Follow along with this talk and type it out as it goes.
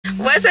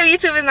What's up,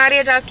 YouTube? It's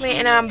Nadia Jocelyn,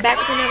 and I'm back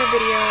with another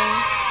video.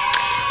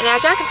 And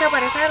as y'all can tell by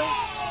the title,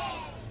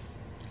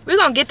 we're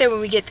gonna get there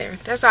when we get there.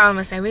 That's all I'm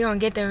gonna say. We're gonna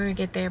get there when we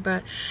get there.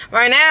 But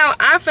right now,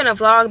 I'm finna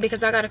vlog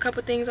because I got a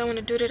couple things I want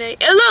to do today.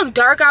 It look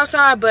dark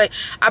outside, but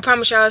I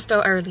promise y'all it's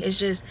still early. It's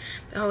just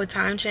the whole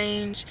time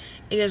change.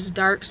 It gets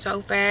dark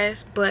so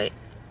fast, but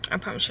I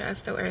promise y'all it's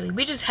still early.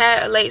 We just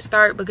had a late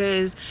start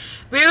because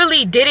we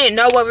really didn't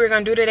know what we were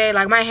gonna do today.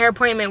 Like, my hair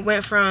appointment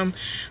went from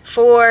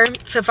 4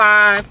 to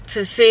 5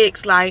 to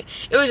 6. Like,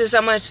 it was just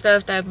so much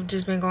stuff that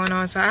just been going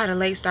on, so I had a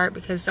late start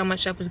because so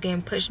much stuff was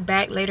getting pushed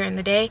back later in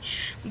the day.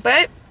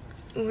 But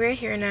we're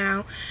here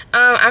now.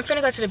 I'm finna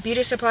go to the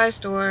beauty supply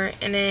store,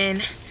 and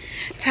then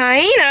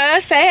Taina,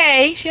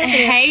 say hey.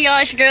 Hey y'all,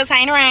 it's your girl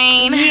Taina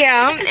Rain.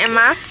 Yeah, and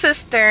my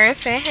sister,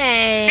 say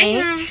hey.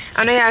 Hey.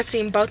 I know y'all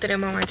seen both of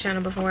them on my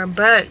channel before,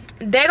 but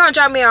they're gonna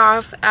drop me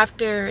off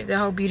after the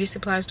whole beauty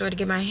supply store to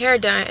get my hair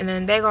done, and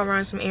then they're gonna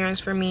run some errands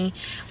for me,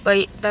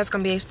 but that's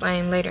gonna be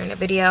explained later in the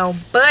video.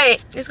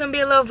 But it's gonna be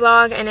a little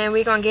vlog, and then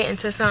we're gonna get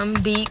into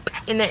something deep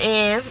in the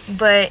end.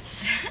 But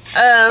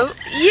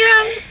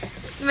yeah,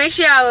 make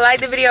sure y'all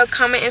like the video,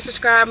 comment, and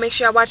subscribe. Make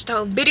sure y'all watch the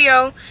whole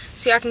video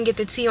so y'all can get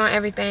the tea on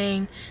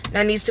everything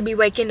that needs to be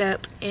waking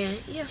up. And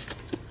yeah,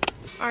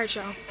 all right,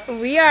 y'all,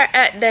 we are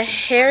at the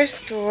hair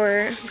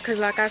store because,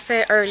 like I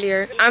said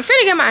earlier, I'm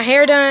finna get my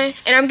hair done,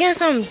 and I'm getting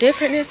something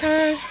different this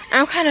time.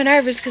 I'm kind of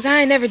nervous because I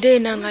ain't never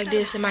did nothing like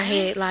this in my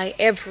head, like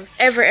ever.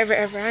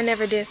 I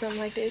never did something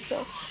like this.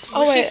 So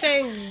She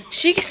say,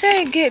 she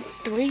said get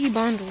 3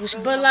 bundles,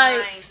 but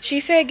like,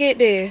 she said get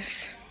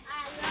this.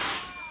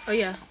 oh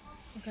yeah.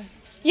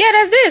 Yeah,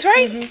 that's this,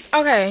 right?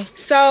 Okay,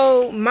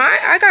 so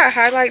I got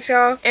highlights,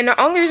 y'all, and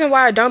the only reason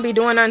why I don't be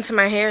doing nothing to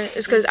my hair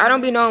is because I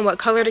don't be knowing what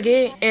color to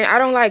get, and I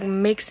don't like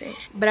mixing,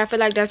 but I feel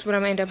like that's what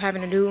I'm gonna end up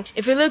having to do.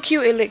 If it look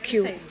cute, it look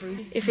cute.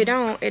 If it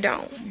don't, it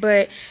don't.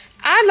 But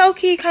I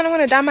low-key kind of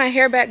want to dye my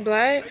hair back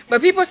black, but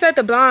people said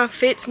the blonde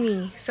fits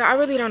me, so I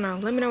really don't know.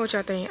 Let me know what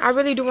y'all think. I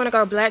really do want to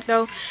go black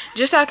though,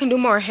 just so I can do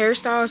more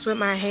hairstyles with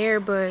my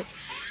hair, but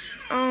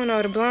I don't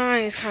know, the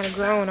blonde is kind of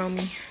growing on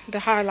me, the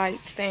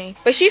highlights thing.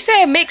 But she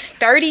said mix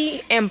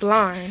 30 and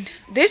blonde.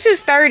 This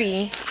is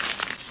 30.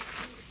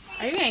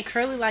 Are you getting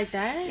curly like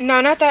that?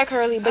 No, not that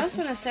curly, but I was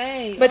gonna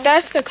say, but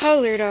that's the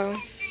color though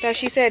that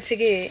she said to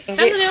get.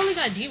 something they only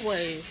got deep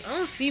waves. I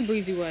don't see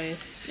breezy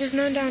waves. There's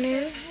none down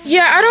there.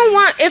 Yeah, I don't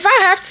want, if I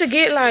have to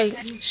get like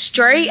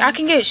straight, I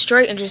can get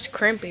straight and just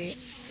crimp it.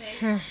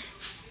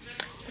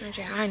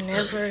 I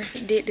never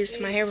did this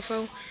to my hair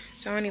before,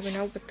 so I don't even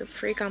know what the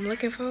freak I'm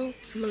looking for. I'm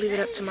gonna leave it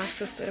up to my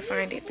sister to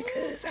find it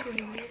because I don't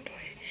know what I'm doing.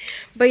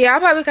 But yeah, I'll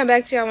probably come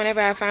back to y'all whenever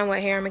I find what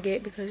hair I'm gonna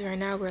get, because right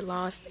now we're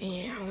lost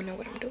and I don't know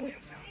what I'm doing.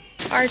 So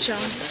alright, y'all,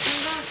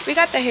 we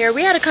got the hair.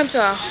 We had to come to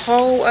a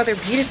whole other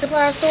beauty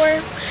supply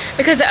store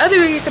because the other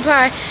beauty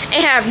supply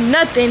ain't have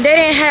nothing. They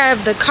didn't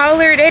have the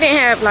color, they didn't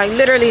have like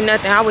literally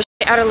nothing. I was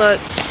out of luck.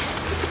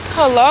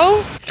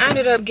 Hello, I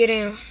ended up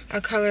getting a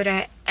color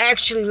that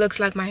actually looks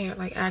like my hair,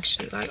 like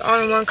actually, like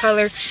all in one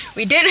color.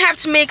 We didn't have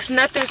to mix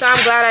nothing, so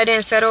I'm glad I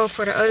didn't settle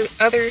for the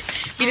other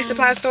beauty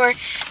supply store.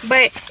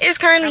 But it's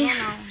currently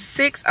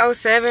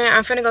 6:07.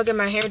 I'm finna go get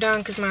my hair done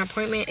because my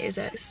appointment is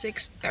at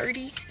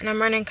 6:30, and I'm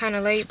running kind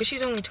of late, but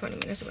she's only 20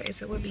 minutes away,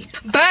 so we'll be.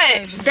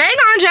 But they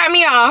gonna drop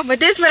me off. But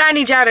this is what I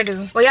need y'all to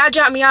do. Well, y'all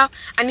drop me off,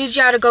 I need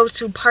y'all to go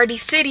to Party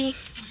City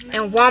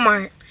and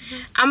Walmart.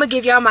 I'm gonna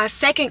give y'all my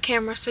second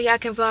camera so y'all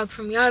can vlog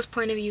from y'all's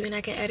point of view, and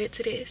I can edit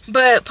to this.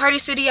 But Party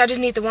City, I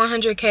just need the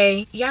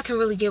 100K. Y'all can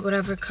really get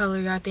whatever color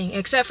y'all think,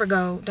 except for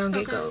gold. Don't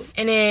get gold.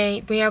 And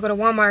then when y'all go to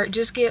Walmart,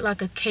 just get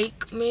like a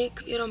cake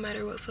mix. It don't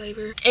matter what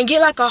flavor. And get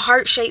like a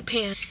heart-shaped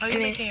pan. Are you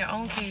making your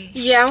own cake?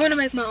 Yeah, I want to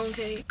make my own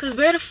cake. Cause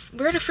where the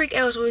freak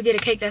else would we get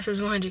a cake that says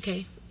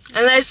 100K?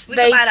 Unless we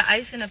they can buy the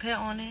icing and put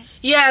on it.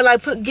 Yeah,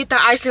 like get the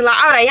icing,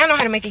 like all that. Y'all know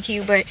how to make it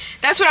cute, but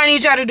that's what I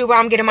need y'all to do while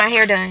I'm getting my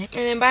hair done. And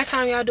then by the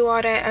time y'all do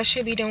all that, I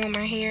should be done with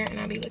my hair, and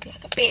I'll be looking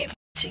like a bad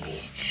bitch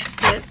again.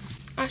 But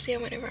I'll see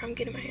y'all whenever I'm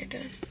getting my hair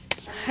done.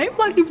 Hey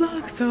vloggy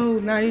vlog. So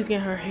Nadia's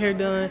getting her hair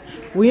done.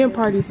 We in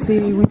Party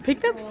City. We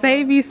picked up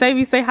Savy.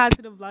 Savy, say hi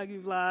to the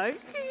vloggy vlog.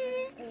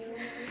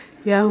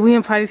 Yeah, we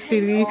in Party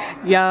City.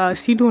 Y'all,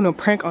 she doing a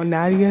prank on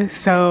Nadia,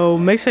 so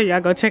make sure y'all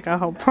go check out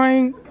her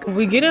prank.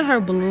 We getting her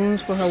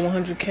balloons for her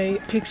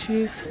 100K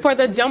pictures. For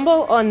the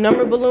jumbo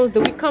number balloons, do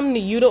we come to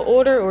you to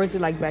order, or is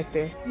it like back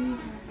there?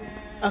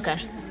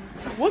 Okay.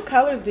 What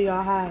colors do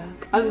y'all have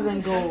other than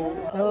gold?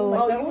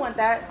 Oh, you want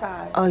that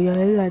side? Oh yeah,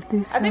 they got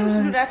this I think we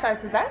should do that side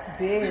because that's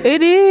big.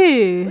 It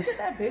is. Look at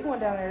that big one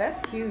down there.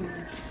 That's huge.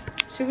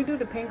 Should we do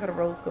the pink or the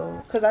rose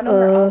gold? Because I know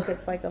her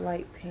outfit's like a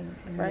light pink,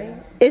 right?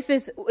 It's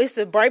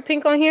the bright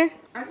pink on here?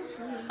 I can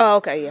show you. Oh,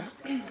 okay, yeah.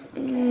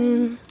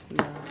 No.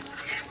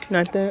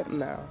 Not that?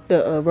 No.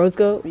 The rose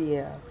gold?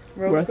 Yeah.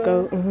 Rose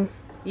gold?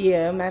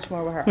 Yeah, it'll match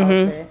more with her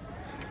outfit.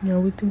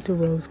 No, we think the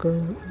rose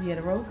gold. Yeah,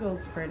 the rose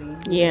gold's pretty.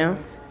 Yeah.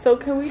 So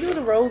can we do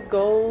the rose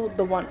gold,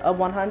 the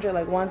 100,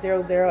 like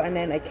 100, and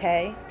then a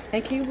K?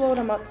 And can you blow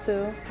them up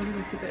too? I'm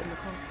gonna keep it in the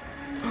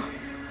car.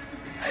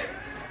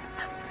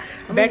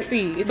 Back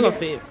seat, it's gonna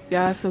fit.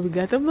 Yeah, so we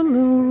got the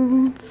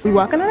balloons. We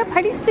walking on a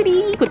party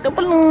city with the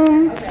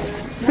balloons.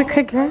 So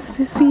congrats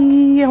to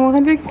see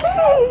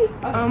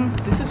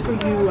 100K. This is for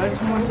you. I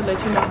just wanted to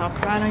let you know how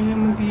proud I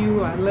am of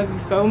you. I love you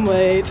so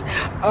much.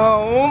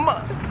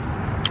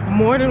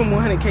 More than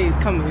 100K is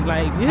coming.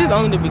 Like, this is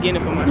only the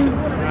beginning for my sister.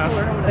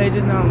 I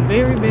just know I'm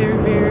very, very,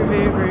 very,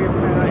 very, very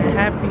proud and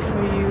happy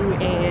for you.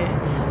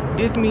 And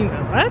this means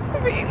a lot to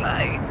me.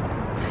 Like,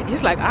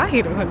 it's like I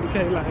hit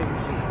 100K. Like,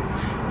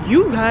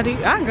 you got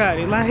it, I got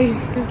it. Like,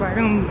 it's like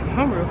I'm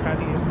real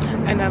proud of you.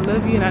 And I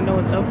love you, and I know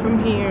it's up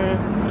from here.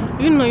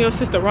 You know your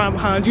sister right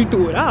behind you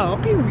through it all,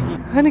 period.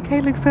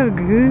 100K looks so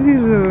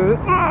good.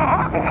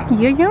 Yeah,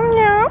 yum, yum,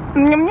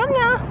 yum, yum,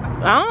 yum.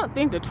 I don't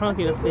think the trunk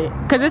will fit.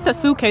 Cause it's a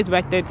suitcase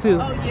back there too.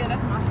 Oh yeah,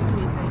 that's my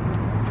suitcase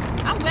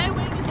thing. I'm glad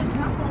we didn't get the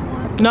jumbo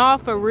one. No,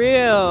 for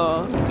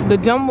real. The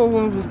jumbo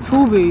one was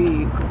too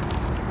big.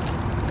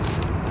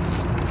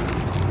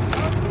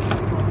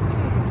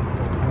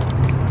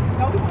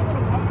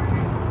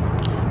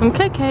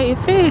 Okay, it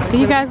fits. See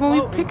you guys when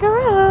we pick her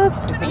up.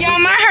 Yo,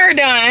 my hair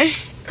done.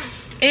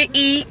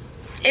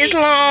 It's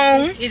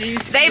long. It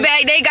is. They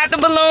back. They got the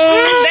balloons.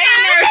 They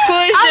in there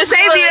squished. The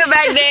Sabia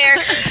back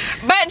there.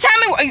 But tell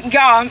me,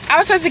 y'all, I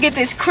was supposed to get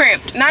this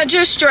crimped, not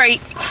just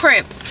straight,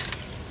 crimped.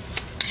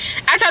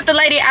 I told the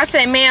lady, I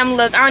said, ma'am,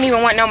 look, I don't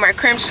even want no more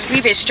crimps. Just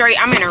leave it straight.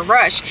 I'm in a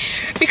rush.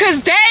 Because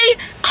they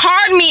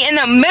called me in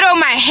the middle of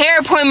my hair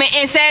appointment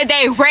and said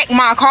they wrecked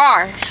my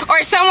car.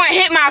 Or someone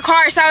hit my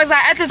car. So I was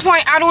like, at this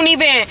point, I don't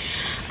even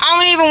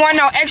want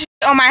no extra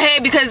on my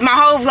head because my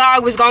whole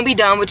vlog was gonna be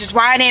done, which is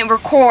why I didn't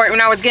record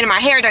when I was getting my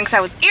hair done because I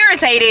was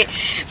irritated.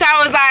 So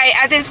I was like,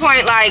 at this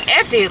point, like,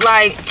 F it.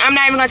 Like, I'm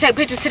not even gonna take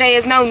pictures today.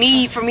 There's no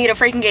need for me to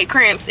freaking get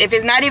crimps if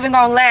it's not even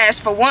gonna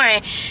last, for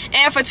one.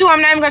 And for two,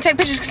 I'm not even gonna take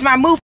pictures because my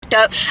move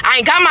up. I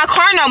ain't got my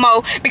car no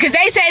more because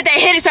they said they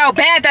hit it so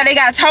bad that they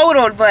got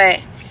totaled, but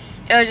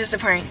it was just a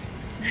prank.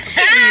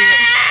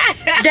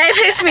 They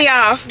pissed me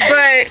off,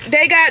 but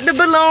they got the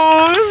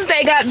balloons,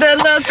 they got the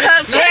little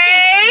cupcake.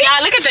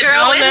 Yeah, look at the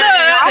Girl, donuts.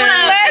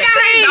 let's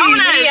see.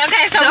 Yeah,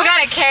 okay, so we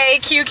got a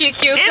cake, cute,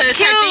 because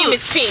her theme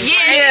is pink. Yeah,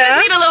 she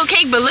just need a little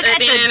cake, but look at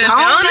the donuts.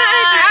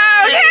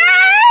 Okay.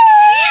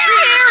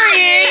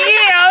 Period.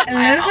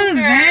 Yeah. Look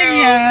who's back,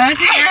 y'all.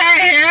 She got her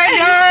hair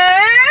done.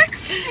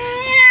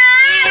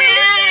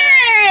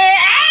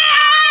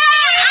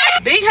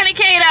 Big 100K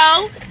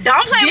though.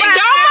 Don't play with her.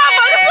 Don't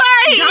motherfucking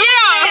play.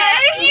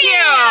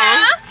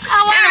 Yeah.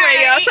 Anyway,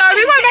 y'all. So are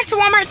we going back to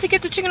Walmart to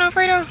get the chicken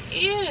Alfredo?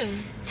 Yeah.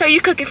 So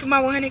you cooking for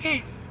my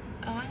 100K?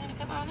 Oh, I'm gonna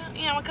cook on him.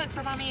 Yeah, I'm gonna cook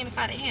for my man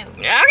inside of him.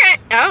 Okay.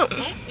 Oh.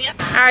 Yep.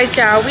 Alright,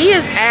 y'all. We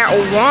is at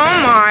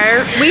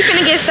Walmart. We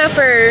finna get stuff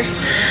for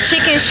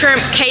chicken,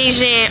 shrimp,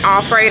 Cajun,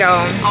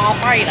 Alfredo.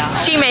 Alfredo.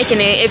 She making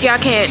it. If y'all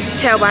can't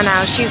tell by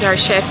now, she's our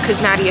chef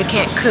because Nadia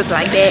can't cook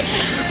like that.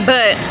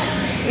 But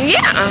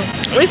yeah,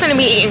 we finna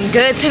be eating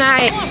good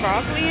tonight. You want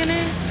broccoli in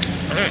it?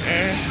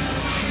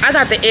 I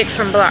got the ick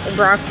from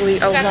broccoli.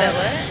 Oh, got wow. the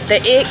what?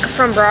 The ick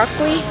from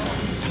broccoli.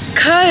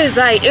 Cause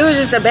like it was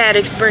just a bad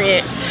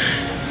experience.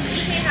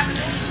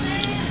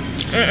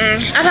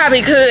 I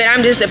probably could.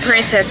 I'm just a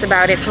princess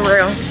about it for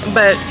real.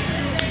 But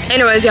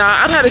anyways, y'all,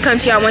 I'll probably come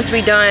to y'all once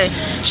we done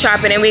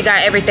shopping and we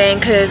got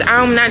everything. Cause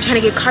I'm not trying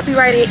to get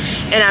copyrighted,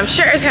 and I'm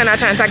sure as hell not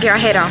trying to take y'all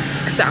head off.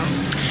 So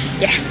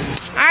yeah.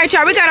 Alright,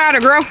 y'all, we got all the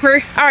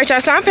grocery. Alright,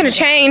 y'all, so I'm finna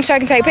change so I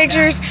can take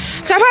pictures.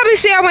 So I'll probably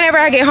see y'all whenever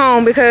I get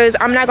home because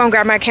I'm not gonna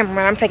grab my camera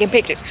when I'm taking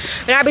pictures.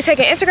 When I be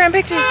taking Instagram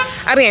pictures,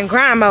 I be in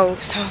grind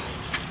mode. So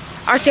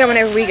I'll see y'all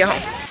whenever we get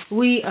home.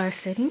 We are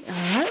setting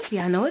up.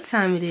 Y'all know what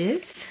time it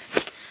is.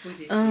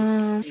 Okay,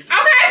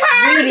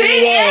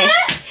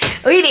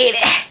 we did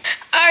it.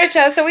 Alright,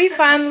 y'all, so we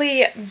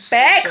finally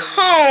back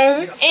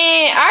home,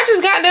 and I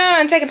just got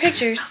done taking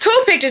pictures.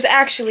 2 pictures,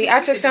 actually.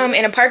 I took some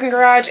in a parking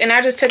garage, and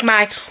I just took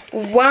my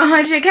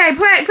 100K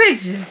plaque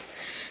pictures.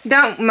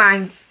 Don't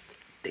mind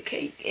the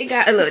cake. It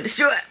got a little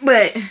destroyed,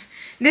 but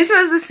this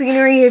was the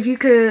scenery, if you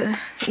could,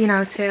 you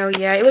know, tell.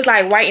 Yeah, it was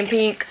like white and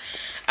pink.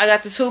 I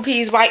got the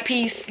 2-piece, white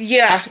piece.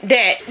 Yeah,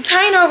 that.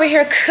 Tanya over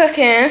here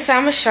cooking, so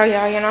I'm gonna show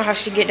y'all, you know, how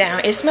she get down.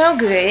 It smell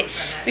good.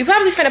 We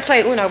probably finna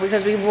play Uno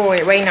because we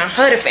were waiting on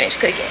her to finish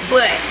cooking.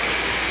 But,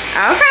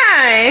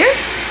 okay.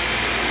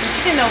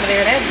 Chicken over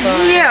there, that's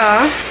fun.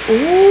 Yeah.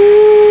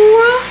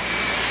 Ooh.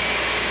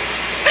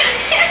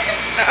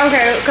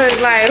 Okay, because,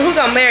 like, who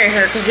gonna marry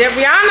her? Because if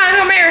y'all not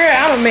gonna marry her,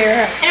 I'm gonna marry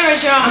her.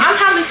 Anyways, y'all, I'm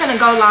probably finna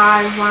go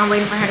live while I'm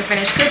waiting for her to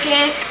finish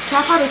cooking. So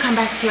I'll probably come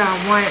back to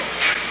y'all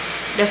once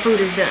the food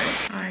is done.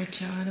 Alright,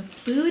 y'all, the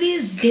food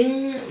is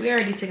done. We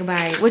already took a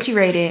bite. What you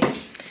rate it?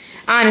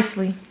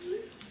 Honestly.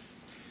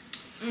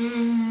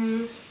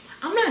 I'm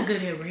not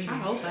good at rating. I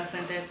hope I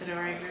sent that to the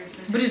right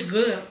person. But it's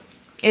good.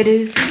 It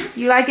is.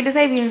 You like it,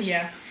 Desavia?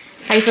 Yeah.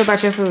 How you feel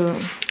about your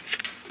food?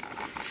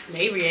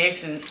 They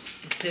reaction is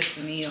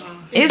pissing me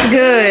off. It's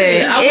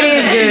good. It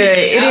is good.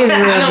 It is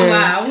real I don't good.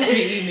 lie. I won't be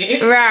eating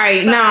it.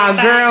 Right. Nah,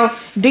 girl.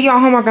 Do your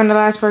homework on the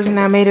last person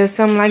that made us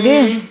something like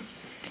that.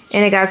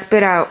 And it got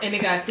spit out. And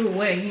it got threw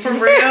away. For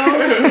real?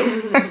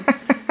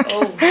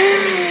 Oh.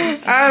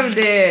 I'm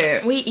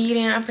dead. We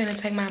eating. I'm finna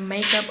take my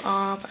makeup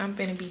off. I'm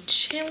finna be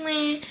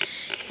chilling.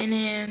 And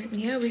then,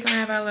 yeah, we gonna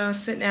have our little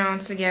sit down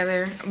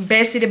together.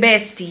 Bestie to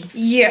bestie.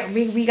 Yeah,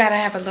 we gotta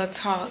have a little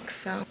talk.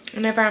 So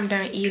whenever I'm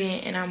done eating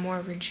and I'm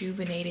more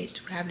rejuvenated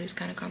to have this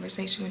kind of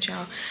conversation with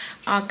y'all,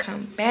 I'll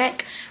come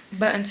back.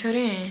 But until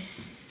then,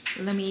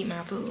 let me eat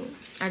my food.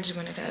 I just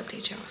wanted to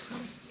update y'all. So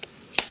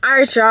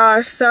alright,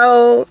 y'all,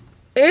 so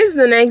it's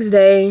the next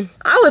day.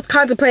 I was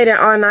contemplating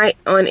all night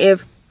on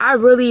if I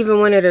really even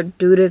wanted to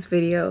do this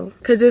video,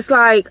 because it's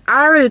like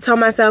I already told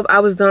myself I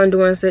was done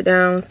doing sit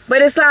downs,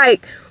 but it's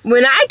like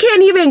when I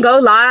can't even go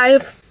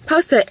live,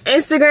 post an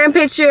Instagram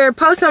picture,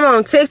 post something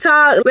on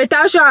TikTok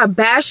without y'all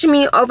bashing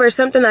me over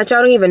something that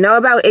y'all don't even know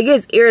about, it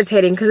gets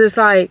irritating, because it's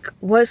like,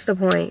 what's the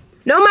point?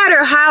 No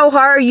matter how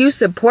hard you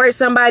support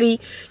somebody,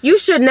 you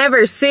should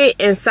never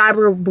sit and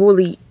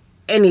cyberbully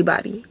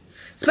anybody.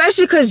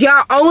 Especially because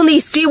y'all only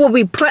see what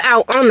we put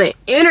out on the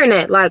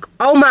internet. Like,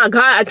 oh my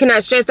God, I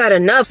cannot stress that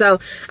enough. So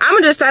I'm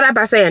going to just start out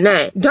by saying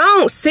that.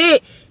 Don't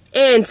sit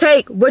and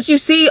take what you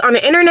see on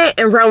the internet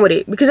and run with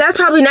it. Because that's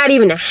probably not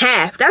even a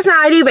half. That's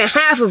not even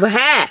half of a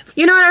half.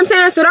 You know what I'm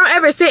saying? So don't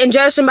ever sit and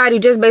judge somebody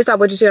just based off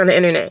what you see on the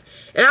internet.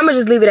 And I'm going to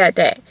just leave it at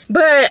that.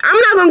 But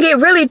I'm not going to get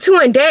really too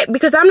in depth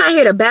because I'm not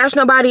here to bash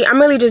nobody. I'm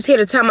really just here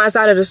to tell my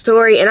side of the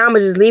story. And I'm going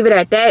to just leave it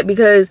at that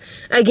because,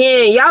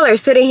 again, y'all are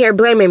sitting here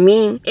blaming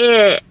me.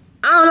 And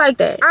I don't like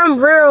that. I'm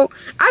real.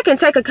 I can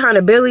take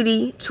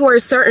accountability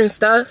towards certain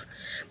stuff.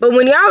 But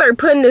when y'all are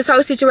putting this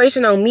whole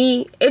situation on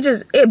me,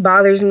 it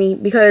bothers me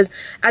because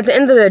at the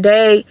end of the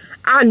day,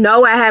 I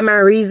know I had my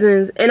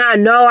reasons and I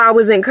know I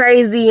wasn't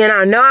crazy and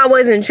I know I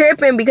wasn't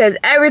tripping because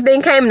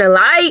everything came to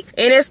light.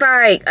 And it's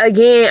like,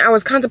 again, I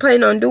was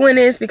contemplating on doing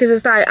this because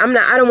it's like,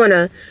 I don't want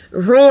to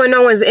ruin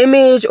no one's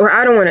image or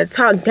I don't want to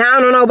talk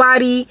down on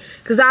nobody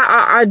because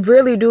I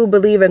really do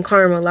believe in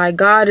karma. Like,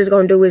 God is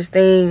going to do his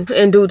thing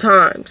in due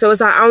time. So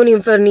it's like, I don't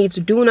even feel the need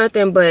to do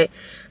nothing, but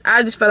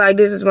I just feel like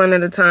this is one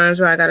of the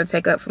times where I got to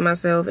take up for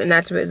myself. And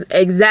that's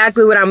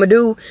exactly what I'm going to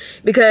do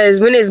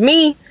because when it's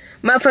me,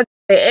 motherfucker,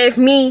 F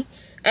me,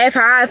 F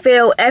how I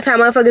feel, F how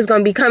motherfuckers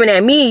gonna be coming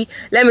at me,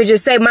 let me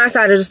just say my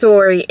side of the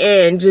story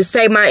and just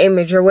say my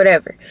image or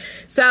whatever.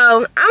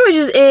 So I'm gonna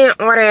just end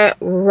all that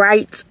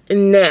right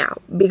now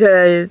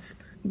because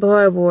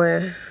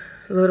boy,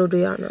 little do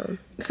y'all know.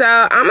 So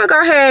I'm gonna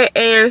go ahead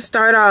and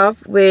start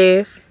off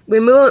with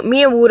when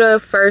me and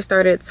Wuda first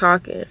started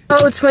talking. The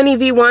whole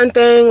 20v1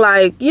 thing,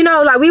 like, you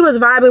know, like we was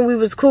vibing, we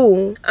was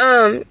cool.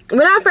 When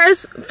I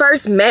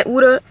first met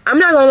Wuda, I'm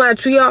not gonna lie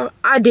to y'all,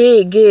 I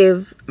did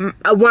give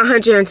a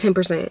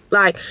 110%.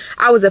 Like,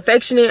 I was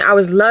affectionate, I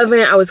was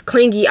loving, I was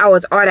clingy, I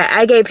was all that.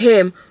 I gave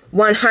him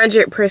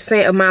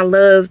 100% of my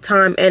love,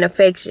 time, and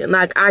affection.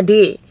 Like, I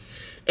did.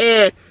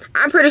 And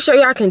I'm pretty sure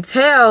y'all can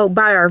tell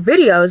by our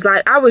videos,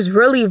 like, I was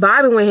really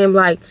vibing with him.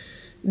 Like,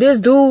 this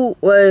dude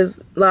was,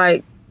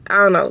 like, I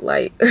don't know,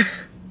 like, I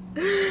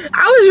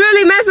was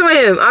really messing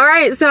with him, all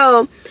right?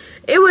 So,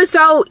 it was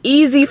so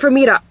easy for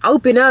me to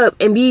open up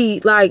and be,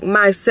 like,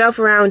 myself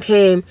around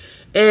him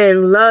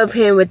and love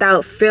him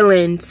without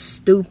feeling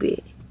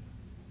stupid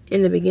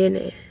in the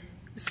beginning.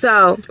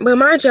 So, but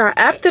mind y'all,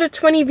 after the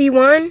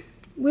 20v1,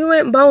 we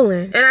went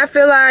bowling. And I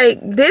feel like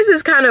this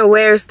is kind of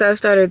where stuff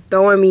started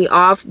throwing me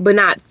off, but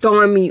not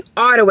throwing me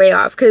all the way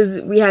off because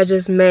we had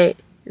just met.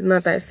 It's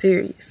not that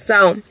serious.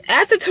 So,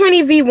 after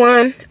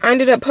 20v1, I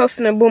ended up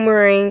posting a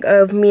boomerang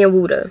of me and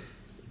Wuda.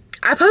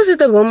 I posted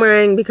the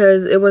boomerang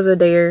because it was a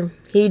dare.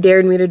 He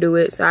dared me to do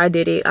it, so I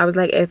did it. I was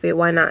like, F it,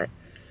 why not?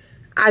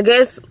 I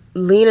guess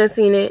Lena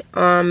seen it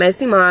on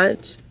Messy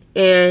Maj,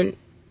 and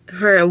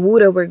her and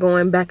Wuda were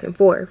going back and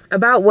forth.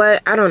 About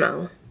what? I don't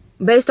know.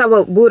 Based on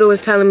what Wuda was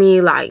telling me,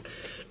 like,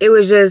 it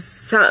was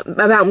just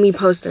about me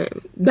posting.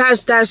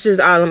 That's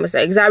just all I'm gonna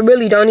say. Because I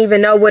really don't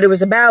even know what it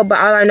was about. But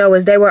all I know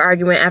is they were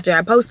arguing after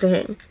I posted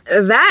him.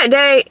 That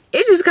day,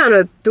 it just kind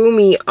of threw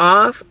me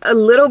off a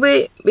little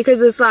bit.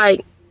 Because it's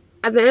like,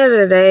 at the end of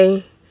the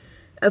day,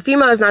 a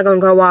female is not gonna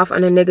go off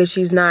on a nigga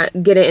she's not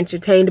getting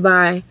entertained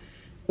by.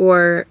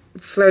 Or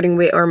flirting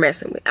with or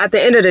messing with. At the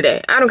end of the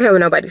day, I don't care what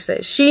nobody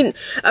says.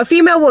 A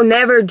female will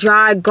never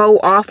go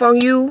off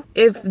on you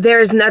if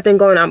there's nothing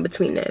going on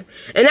between them.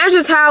 And that's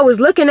just how I was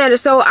looking at it.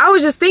 So I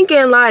was just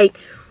thinking, like,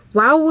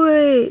 why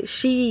would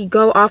she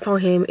go off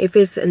on him if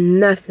it's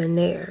nothing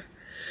there?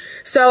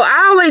 So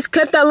I always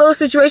kept that little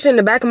situation in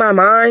the back of my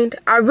mind.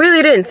 I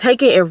really didn't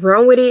take it and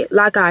run with it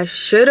like I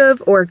should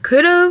have or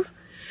could have.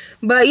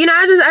 But, you know,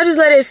 I just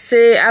let it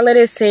sit. I let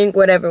it sink,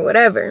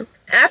 whatever.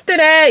 After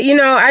that, you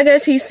know, I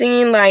guess he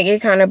seen, like,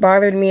 it kind of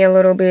bothered me a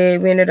little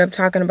bit. We ended up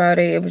talking about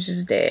it. It was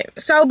just dead.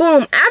 So,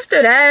 boom.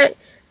 After that,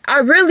 I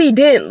really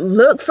didn't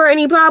look for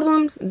any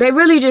problems. They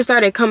really just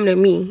started coming to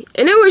me.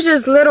 And it was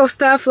just little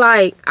stuff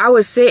like I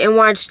would sit and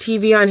watch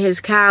TV on his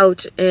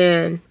couch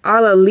and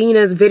all of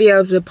Lena's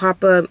videos would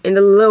pop up and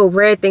the little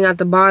red thing at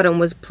the bottom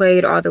was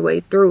played all the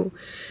way through.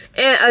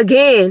 And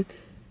again,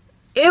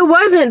 it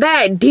wasn't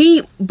that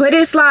deep, but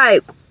it's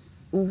like,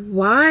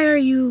 why are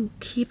you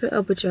keeping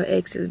up with your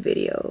ex's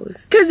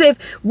videos? Because if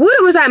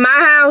Wooda was at my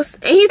house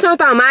and he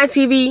turned on my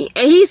TV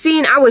and he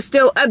seen I was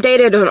still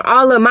updated on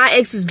all of my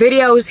ex's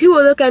videos, he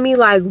would look at me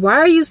like, why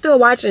are you still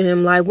watching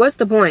him? Like, what's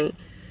the point?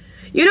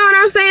 You know what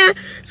I'm saying?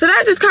 So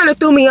that just kind of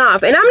threw me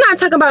off. And I'm not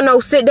talking about no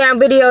sit down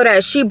video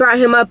that she brought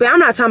him up in. I'm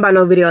not talking about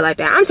no video like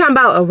that. I'm talking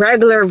about a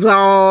regular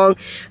vlog,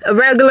 a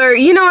regular,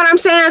 you know what I'm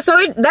saying? So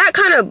that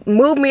kind of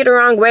moved me the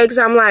wrong way, because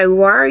I'm like,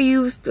 why are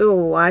you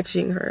still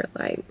watching her?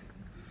 Like,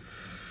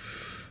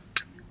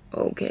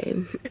 okay.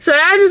 So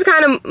that just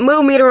kind of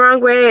moved me the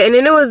wrong way. And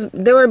then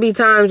there would be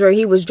times where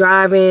he was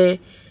driving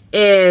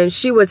and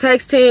she would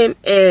text him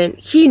and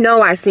he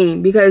know I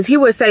seen, because he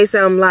would say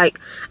something like,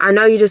 I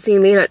know you just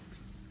seen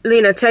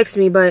Lena text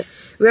me, but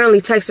we're only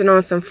texting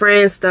on some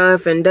friend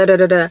stuff and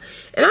da-da-da-da.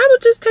 And I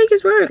would just take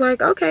his word,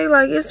 like, okay,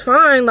 like, it's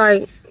fine,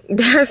 like,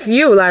 that's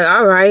you, like,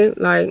 all right,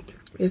 like,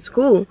 it's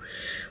cool.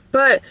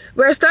 But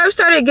where stuff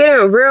started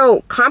getting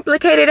real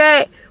complicated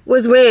at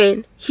was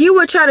when he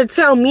would try to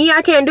tell me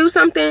I can't do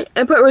something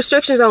and put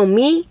restrictions on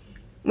me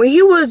when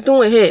he was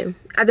doing him.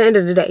 At the end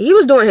of the day, he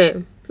was doing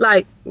him,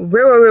 like,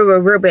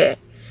 real bad.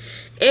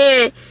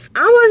 And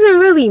I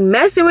wasn't really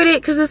messing with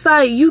it, because it's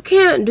like, you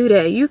can't do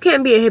that. You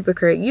can't be a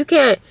hypocrite. You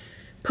can't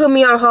put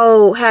me on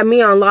hold, have me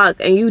on lock,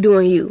 and you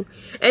doing you.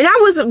 And that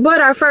was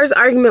what our first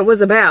argument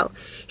was about.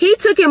 He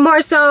took it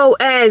more so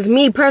as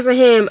me pressing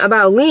him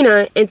about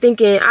Lena and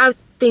thinking, I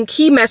think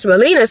he messed with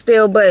Lena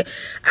still, but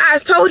I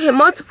told him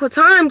multiple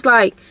times,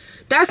 like,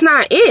 that's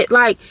not it.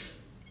 Like,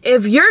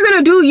 if you're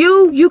gonna do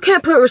you, you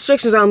can't put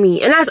restrictions on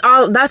me. And that's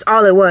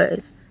all it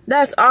was.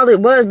 That's all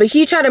it was. But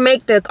he tried to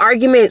make the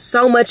argument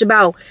so much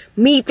about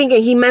me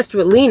thinking he messed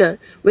with Lena,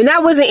 when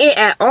that wasn't it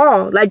at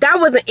all. Like, that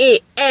wasn't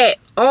it at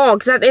all.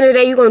 Because at the end of the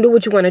day, you're going to do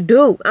what you want to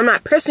do. I'm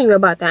not pressing you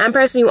about that. I'm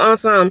pressing you on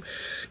some,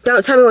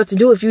 don't tell me what to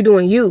do if you're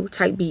doing you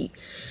type beat.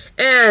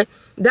 And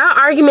that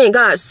argument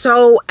got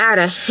so out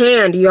of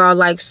hand, y'all.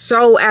 Like,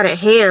 so out of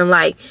hand.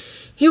 Like,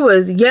 he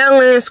was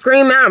yelling,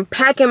 screaming, I'm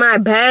packing my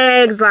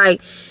bags.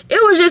 Like, it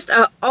was just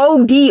an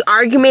OD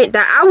argument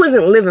that I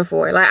wasn't living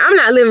for. Like, I'm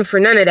not living for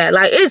none of that.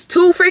 Like, it's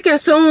too freaking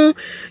soon.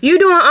 You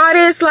doing all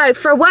this, like,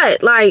 for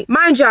what? Like,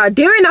 mind y'all,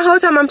 during the whole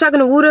time I'm talking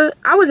to Wooda,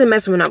 I wasn't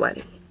messing with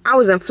nobody. I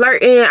wasn't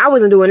flirting. I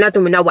wasn't doing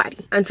nothing with nobody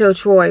until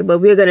Troy, but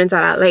we'll get into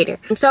that later.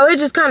 So it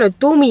just kind of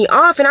threw me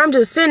off, and I'm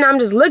just sitting, I'm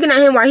just looking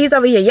at him while he's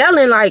over here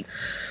yelling, like,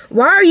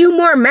 why are you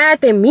more mad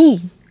than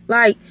me?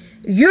 Like,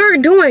 you're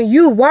doing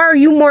you, why are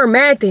you more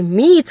mad than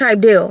me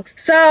type deal.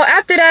 So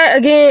after that,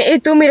 again,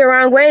 it threw me the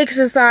wrong way, because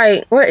it's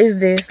like, what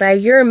is this?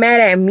 Like, you're mad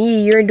at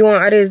me, you're doing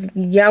all this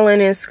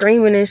yelling and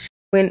screaming and shit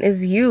when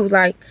it's you.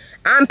 Like,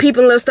 I'm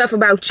peeping little stuff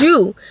about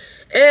you.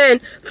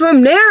 And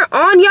from there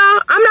on,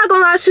 y'all, I'm not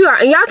gonna lie to y'all,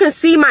 and y'all can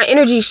see my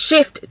energy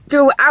shift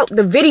throughout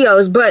the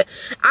videos, but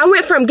I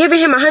went from giving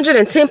him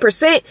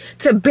 110%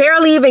 to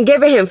barely even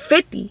giving him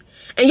 50.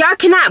 And y'all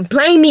cannot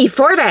blame me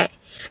for that.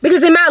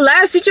 Because in my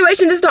last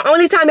situation, this is the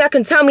only time y'all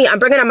can tell me I'm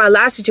bringing up my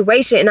last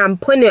situation and I'm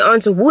putting it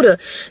onto Wooda.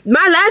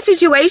 My last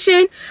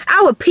situation,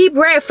 I would peep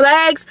red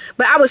flags,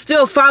 but I was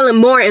still falling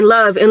more in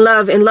love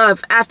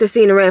after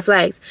seeing the red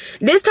flags.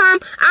 This time,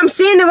 I'm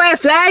seeing the red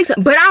flags,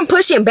 but I'm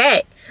pushing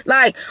back.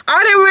 Like, all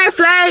them red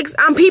flags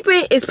I'm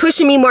peeping is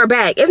pushing me more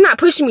back. It's not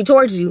pushing me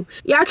towards you.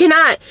 Y'all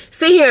cannot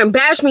sit here and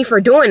bash me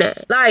for doing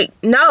that. Like,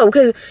 no,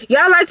 because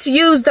y'all like to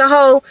use the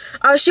whole,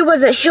 oh, she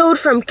wasn't healed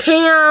from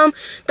Cam,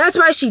 that's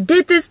why she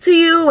did this to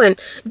you, and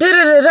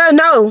da-da-da-da.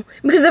 No,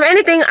 because if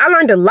anything, I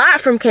learned a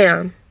lot from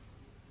Cam.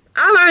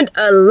 I learned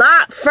a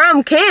lot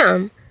from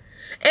Cam.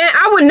 And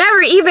I would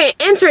never even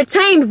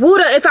entertain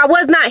Wooda if I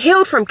was not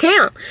healed from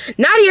Cam.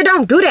 Nadia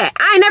don't do that.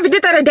 I ain't never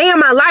did that a day in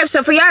my life.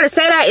 So for y'all to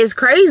say that is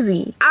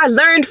crazy. I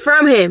learned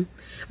from him.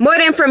 More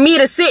than for me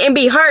to sit and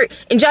be hurt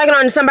and dragging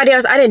on to somebody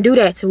else. I didn't do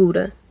that to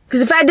Wooda.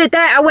 Because if I did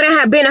that, I wouldn't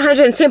have been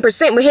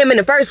 110% with him in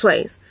the first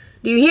place.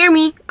 Do you hear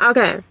me?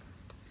 Okay.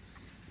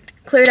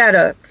 Clear that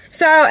up.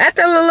 So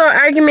after a little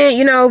argument,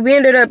 you know, we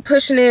ended up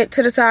pushing it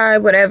to the side,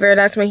 whatever.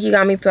 That's when he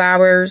got me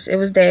flowers. It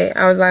was that.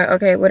 I was like,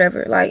 okay,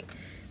 whatever. Like,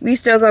 we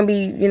still gonna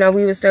be, you know,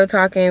 we were still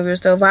talking, we were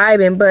still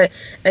vibing, but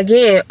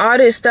again, all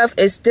this stuff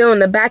is still in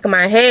the back of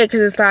my head,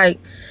 because it's like,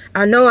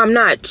 I know I'm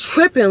not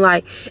tripping,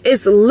 like,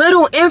 it's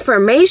little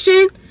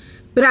information,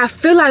 but I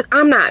feel like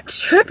I'm not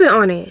tripping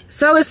on it.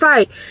 So it's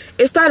like,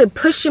 it started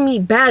pushing me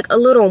back a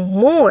little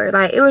more,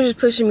 like, it was just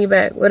pushing me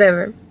back,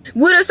 whatever.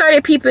 Wooda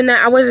started peeping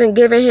that I wasn't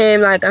giving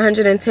him like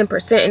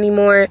 110%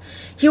 anymore.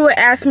 He would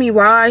ask me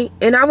why,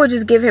 and I would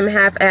just give him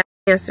half-ass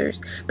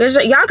answers. But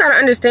y'all gotta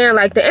understand,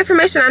 like, the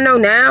information I know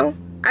now,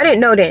 I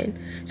didn't know then.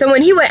 So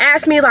when he would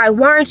ask me, like,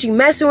 why aren't you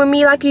messing with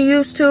me like you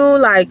used to?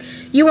 Like,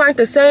 you aren't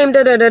the same,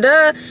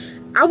 da-da-da-da.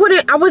 I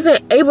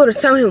wasn't able to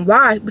tell him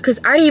why, because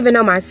I didn't even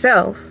know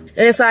myself.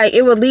 And it's like,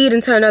 it would lead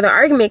into another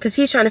argument, because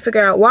he's trying to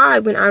figure out why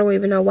when I don't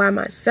even know why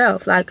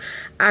myself. Like,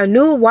 I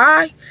knew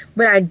why,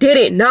 but I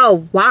didn't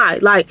know why.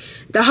 Like,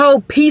 the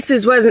whole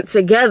pieces wasn't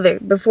together.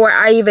 Before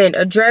I even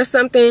addressed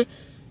something,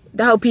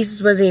 the whole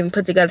pieces wasn't even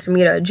put together for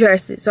me to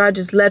address it. So I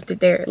just left it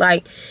there.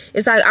 Like,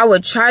 it's like I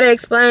would try to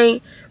explain,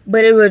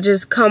 but it would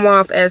just come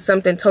off as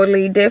something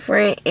totally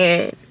different.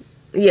 And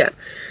yeah,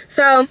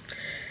 so I'm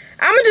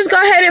gonna just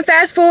go ahead and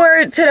fast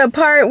forward to the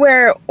part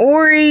where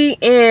Ori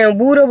and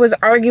Wuda was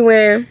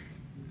arguing.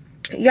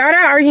 Y'all,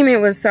 that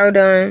argument was so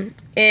dumb,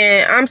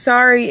 and I'm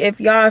sorry if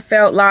y'all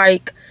felt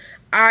like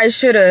I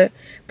should have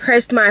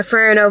pressed my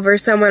friend over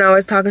someone I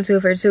was talking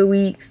to for 2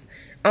 weeks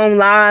on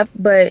live,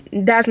 but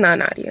that's not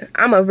Nadia.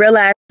 I'm a real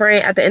ass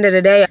friend at the end of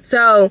the day.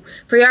 So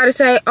for y'all to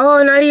say,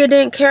 oh, Nadia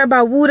didn't care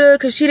about Wuda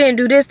because she didn't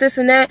do this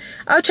and that.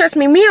 Oh, trust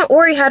me, me and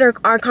Ori had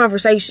our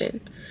conversation.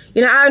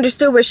 You know, I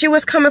understood where she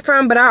was coming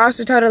from, but I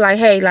also told her, like,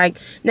 hey, like,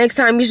 next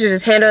time you should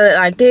just handle it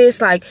like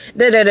this, like,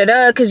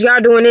 because y'all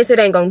doing this, it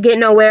ain't gonna get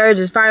nowhere,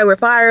 just fire with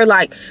fire.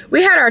 Like,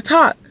 we had our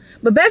talk,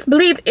 but best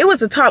believe it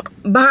was a talk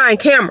behind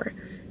camera,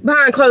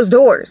 behind closed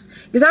doors,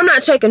 because I'm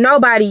not checking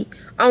nobody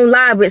on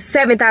live with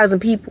 7,000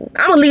 people.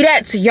 I'm gonna leave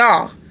that to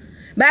y'all.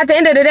 But at the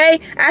end of the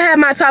day, I had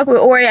my talk with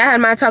Ori, I had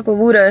my talk with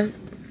Wuda.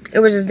 It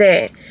was just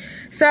dead.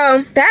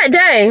 So that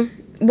day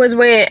was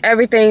when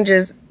everything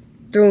just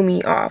threw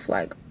me off,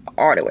 like,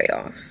 all the way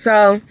off.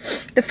 So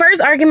the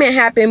first argument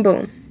happened,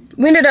 boom.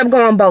 We ended up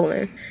going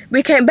bowling.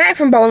 We came back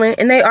from bowling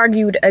and they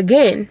argued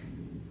again.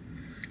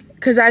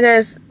 Because I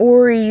guess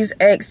Ori's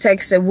ex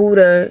texted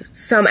Wuda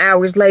some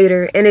hours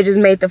later and it just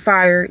made the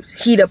fire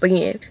heat up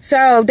again.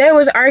 So they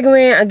was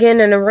arguing again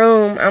in the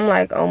room. I'm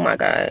like, oh my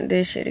God,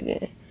 this shit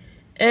again.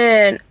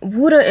 And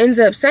Wuda ends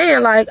up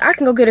saying, like, I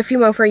can go get a few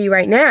more for you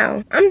right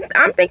now.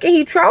 I'm thinking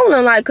he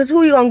trolling, like, because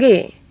who you gonna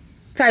get?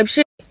 Type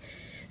shit.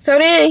 So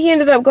then he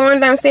ended up going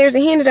downstairs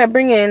and he ended up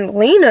bringing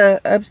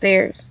Lena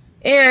upstairs.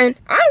 And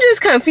I'm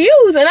just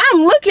confused and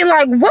I'm looking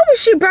like, what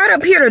was she brought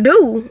up here to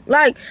do?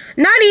 Like,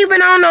 not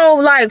even on no,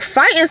 like,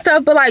 fighting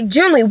stuff, but, like,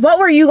 generally, what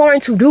were you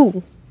going to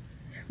do?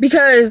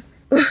 Because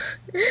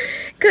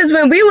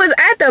when we was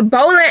at the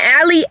bowling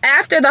alley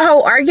after the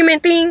whole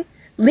argument thing,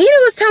 Lena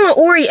was telling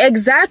Ori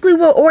exactly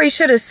what Ori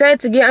should have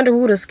said to get under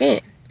Wuda's skin.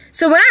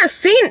 So when I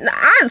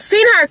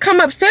seen her come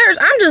upstairs,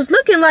 I'm just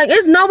looking like,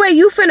 there's no way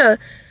you finna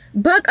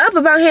buck up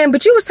about him,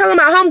 but you was telling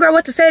my homegirl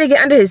what to say to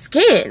get under his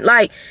skin.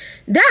 Like,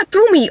 that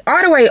threw me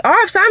all the way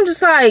off. So I'm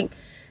just like,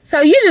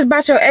 so you just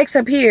brought your ex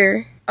up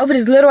here over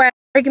this little ass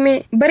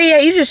argument, but yeah,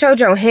 you just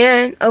showed your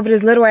hand over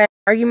this little ass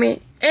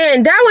argument.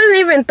 And that wasn't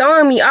even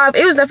throwing me off.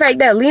 It was the fact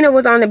that Lena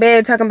was on the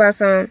bed talking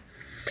about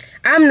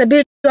I'm the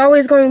bitch you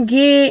always gonna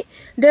get,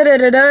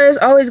 it's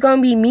always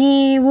gonna be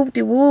me,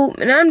 whoop-de-whoop.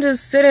 And I'm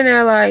just sitting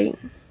there like,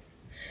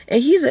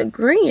 and he's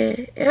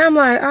agreeing. And I'm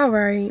like, all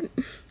right.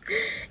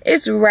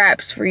 It's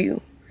wraps for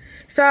you.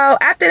 So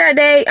after that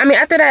day,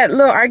 after that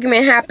little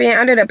argument happened,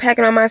 I ended up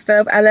packing all my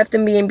stuff. I left the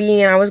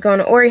B&B and I was going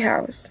to Ori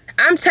house.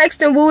 I'm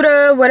texting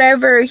Wuda,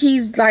 whatever.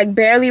 He's like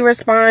barely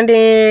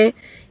responding.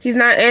 He's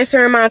not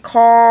answering my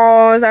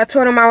calls. I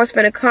told him I was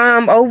finna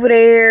come over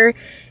there.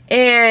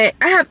 And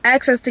I have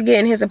access to get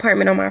in his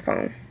apartment on my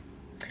phone.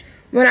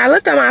 When I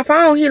looked on my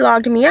phone, he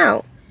logged me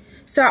out.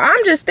 So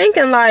I'm just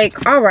thinking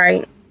like, all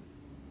right,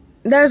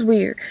 that's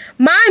weird.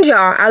 Mind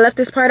y'all, I left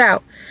this part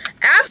out.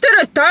 After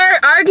the third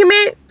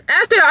argument,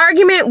 after the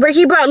argument where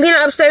he brought Lena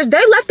upstairs,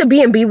 they left the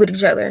B&B with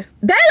each other.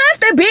 They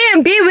left the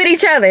B&B with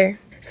each other.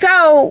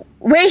 So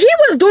when he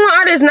was doing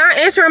all this, not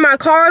answering my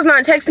calls,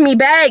 not texting me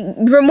back,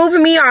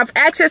 removing me off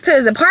access to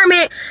his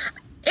apartment,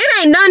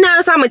 it ain't nothing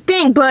else I'ma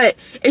think but,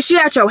 is she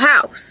at your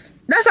house?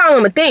 That's all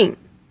I'ma think.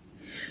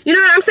 You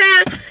know what I'm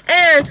saying?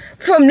 And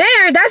from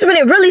there, that's when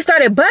it really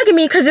started bugging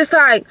me, because it's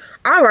like,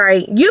 all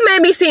right, you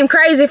made me seem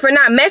crazy for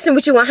not messing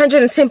with you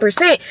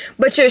 110%,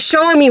 but you're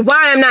showing me why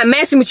I'm not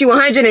messing with you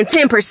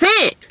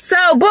 110%. So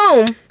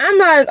boom, I'm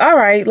like, all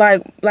right,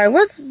 like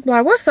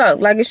what's up?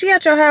 Like, is she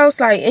at your house?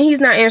 Like, and he's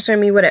not answering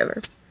me,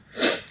 whatever.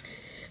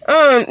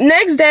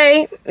 Next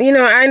day, you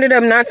know, I ended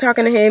up not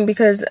talking to him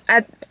because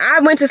I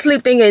went to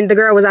sleep thinking the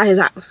girl was at his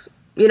house.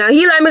 You know,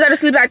 he let me go to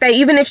sleep like that.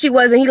 Even if she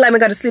wasn't, he let me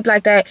go to sleep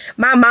like that.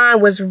 My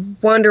mind was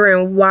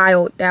wandering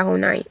wild that whole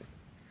night.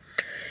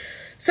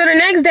 So the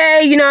next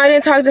day, you know, I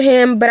didn't talk to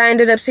him, but I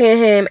ended up seeing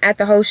him at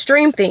the whole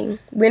stream thing.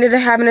 We ended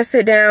up having a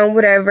sit down,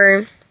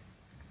 whatever.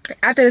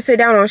 After the sit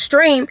down on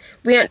stream,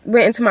 we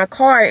went into my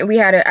car and we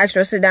had an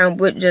actual sit down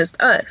with just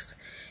us.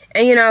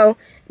 And, you know,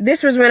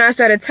 this was when I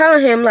started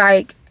telling him,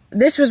 like,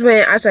 this was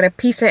when I started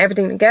piecing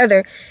everything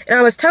together. And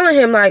I was telling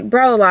him, like,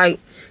 bro, like,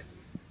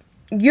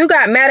 you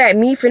got mad at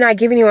me for not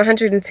giving you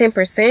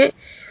 110%,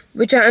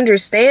 which I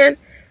understand.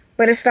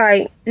 But it's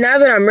like, now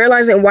that I'm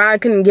realizing why I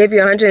couldn't give you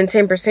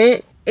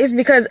 110%, it's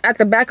because at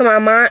the back of my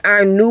mind,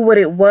 I knew what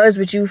it was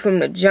with you from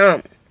the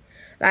jump.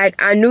 Like,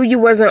 I knew you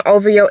wasn't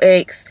over your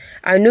ex.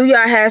 I knew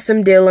y'all had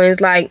some dealings.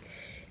 Like,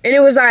 and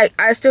it was like,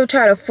 I still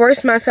try to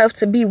force myself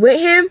to be with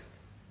him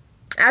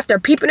after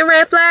peeping the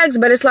red flags.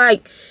 But it's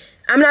like,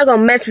 I'm not going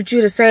to mess with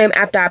you the same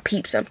after I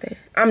peep something.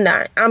 I'm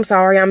not. I'm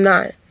sorry, I'm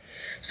not.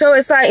 So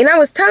it's like, and I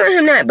was telling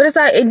him that, but it's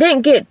like, it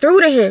didn't get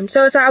through to him.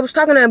 So it's like, I was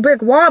talking to a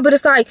brick wall, but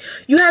it's like,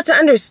 you have to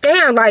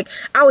understand, like,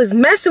 I was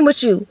messing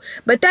with you.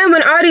 But then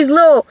when all these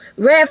little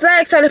red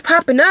flags started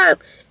popping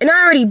up, and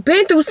I already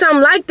been through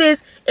something like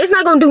this, it's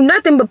not going to do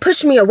nothing but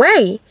push me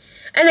away.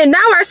 And then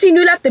now I seen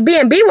you left the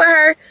B&B with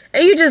her,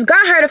 and you just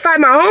got her to fight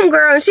my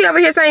homegirl, and she over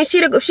here saying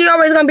she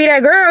always gonna be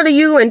that girl to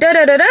you, and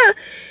da-da-da-da.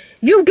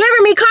 You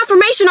giving me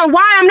confirmation on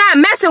why I'm not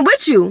messing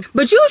with you.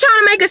 But you trying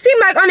to make it seem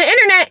like on the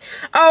internet,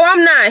 oh,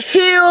 I'm not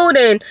healed,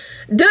 and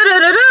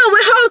da-da-da-da.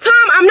 The whole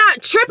time, I'm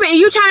not tripping, and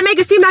you trying to make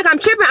it seem like I'm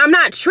tripping. I'm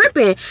not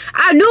tripping.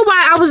 I knew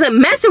why I wasn't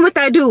messing with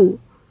that dude.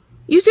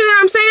 You see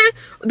what I'm saying?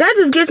 That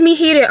just gets me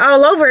heated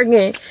all over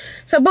again.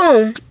 So,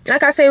 boom.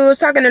 Like I said, we was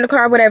talking in the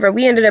car, whatever.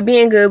 We ended up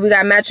being good. We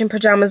got matching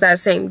pajamas that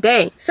same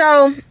day.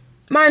 So,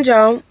 mind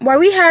y'all, while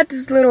we had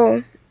this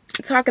little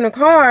talk in the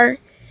car,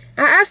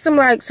 I asked him,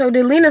 like, so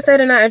did Lena stay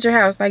the night at your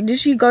house? Like, did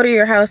she go to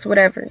your house or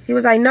whatever? He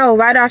was like, no.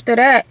 Right after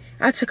that,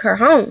 I took her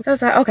home. So, I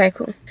was like, okay,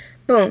 cool.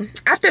 Boom.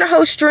 After the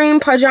whole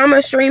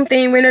pajama stream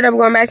thing, we ended up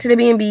going back to the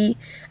B&B.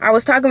 I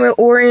was talking with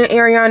Ori and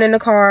Ariana in the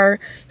car.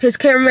 His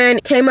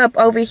cameraman came up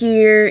over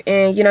here,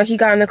 and, you know, he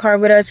got in the car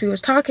with us. We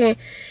was talking.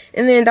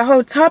 And then the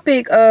whole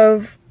topic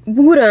of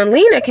Wuda and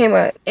Lena came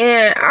up.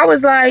 And I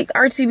was like,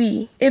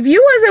 RTB, if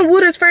you wasn't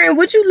Wuda's friend,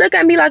 would you look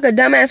at me like a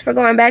dumbass for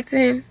going back to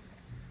him?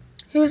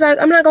 He was like,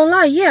 I'm not gonna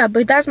lie, yeah,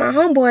 but that's my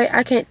homeboy.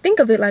 I can't think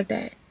of it like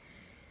that.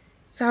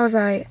 So I was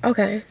like,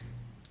 okay.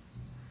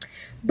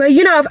 But,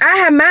 you know, if I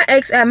had my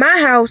ex at my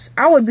house,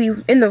 I would be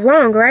in the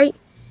wrong, right?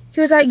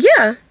 He was like,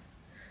 yeah.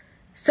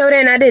 So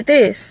then I did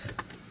this.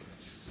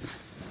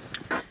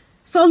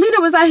 So Lena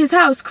was at his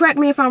house. Correct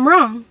me if I'm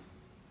wrong.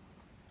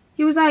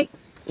 He was like,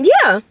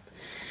 yeah.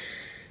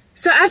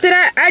 So after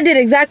that, I did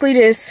exactly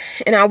this.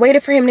 And I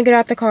waited for him to get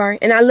out the car.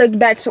 And I looked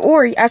back to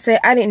Ori. I said,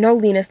 I didn't know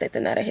Lena stayed the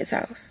night at his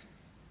house.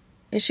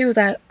 And she was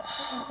like,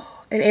 oh.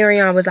 And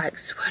Ariana was like,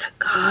 swear to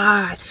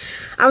God.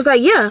 I was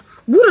like, yeah.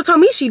 Buddha told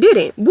me she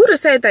didn't. Buddha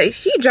said that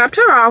he dropped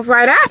her off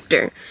right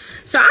after.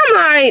 So I'm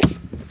like,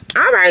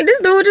 all right, this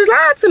dude just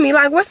lied to me.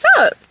 Like, what's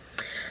up?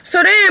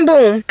 So then,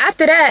 boom.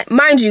 After that,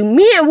 mind you,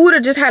 me and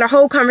Wuda just had a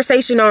whole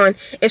conversation on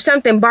if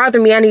something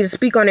bothered me, I need to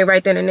speak on it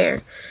right then and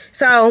there.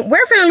 So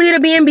we're finna leave the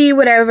B&B,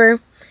 whatever.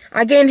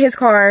 I get in his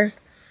car.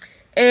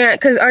 And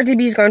because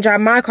RTB's gonna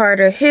drive my car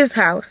to his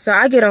house. So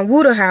I get on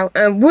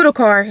Wuda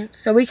car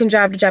so we can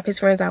drop his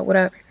friends out,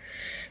 whatever.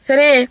 So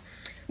then,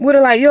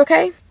 Wuda like, you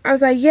okay? I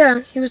was like,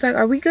 yeah. He was like,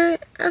 are we good?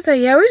 I was like,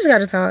 yeah, we just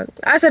gotta talk.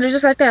 I said it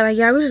just like that, like,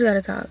 yeah, we just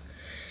gotta talk.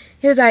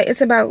 He was like,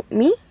 it's about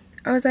me?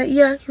 I was like,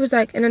 yeah. He was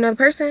like, and another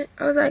person?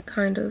 I was like,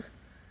 kind of.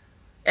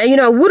 And, you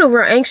know, Wuda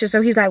real anxious,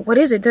 so he's like, what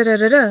is it?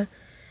 Da-da-da-da.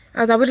 I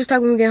was like, we'll just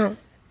talk when we get home.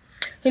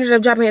 He ended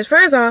up dropping his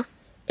friends off,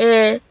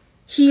 and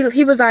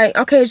he was like,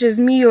 okay, it's just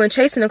me, you, and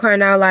Chase in the car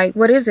now. Like,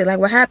 what is it? Like,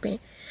 what happened?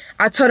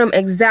 I told him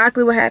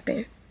exactly what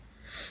happened.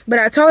 But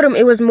I told him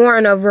it was more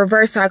on a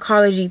reverse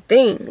psychology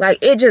thing. Like,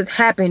 it just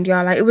happened,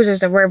 y'all. Like, it was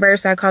just a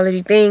reverse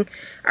psychology thing.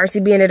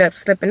 RCB ended up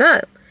slipping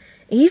up.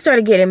 And he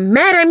started getting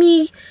mad at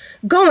me,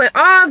 going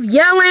off,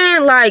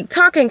 yelling, like,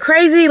 talking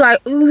crazy,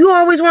 like, you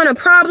always want a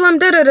problem,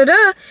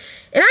 da-da-da-da.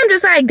 And I'm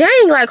just like,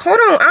 dang, like, hold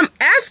on. I'm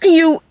asking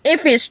you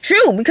if it's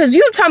true. Because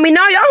you told me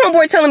no, your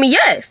homeboy telling me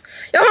yes.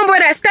 Your homeboy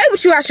that stayed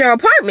with you at your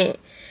apartment.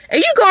 And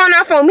you going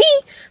off on me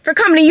for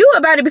coming to you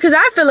about it because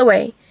I feel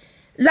away.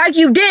 Like,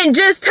 you didn't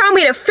just tell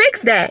me to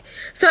fix that.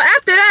 So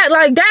after that,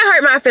 like, that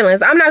hurt my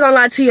feelings. I'm not gonna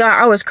lie to y'all,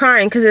 I was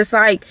crying because it's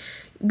like,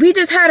 we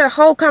just had a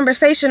whole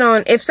conversation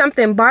on if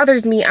something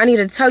bothers me, I need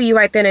to tell you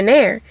right then and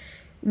there.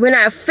 When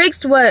I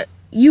fixed what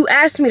you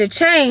asked me to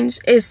change,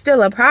 it's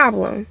still a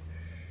problem.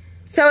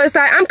 So it's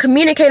like, I'm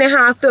communicating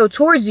how I feel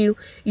towards you.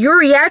 Your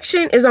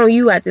reaction is on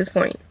you at this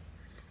point.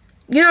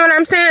 You know what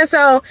I'm saying?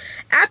 So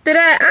after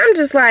that, I'm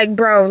just like,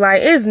 bro,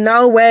 like, it's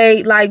no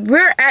way. Like,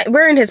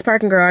 we're in his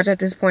parking garage at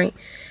this point.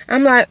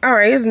 I'm like, all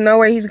right, there's no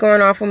way he's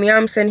going off on me.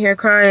 I'm sitting here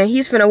crying.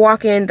 He's finna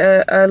walk in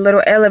the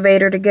little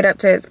elevator to get up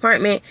to his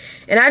apartment.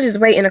 And I just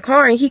wait in the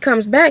car, and he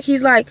comes back.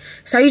 He's like,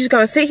 so you just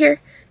gonna sit here?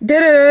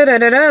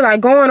 Da-da-da-da-da-da,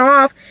 like, going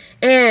off.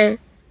 And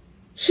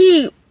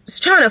he was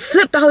trying to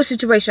flip the whole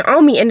situation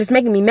on me, and it's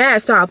making me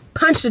mad. So I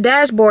punch the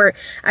dashboard.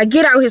 I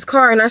get out his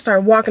car, and I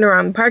start walking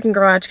around the parking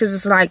garage because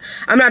it's like,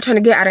 I'm not trying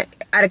to get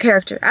out of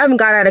character. I haven't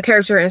got out of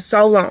character in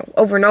so long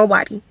over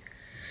nobody.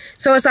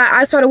 So it's like,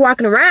 I started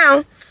walking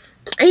around.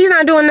 And he's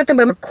not doing nothing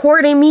but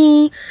recording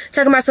me,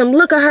 talking about some,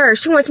 look at her,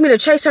 she wants me to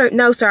chase her.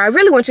 No, sir, I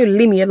really want you to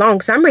leave me alone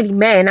because I'm really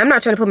mad and I'm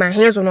not trying to put my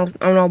hands on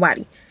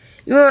nobody.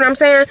 You know what I'm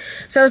saying?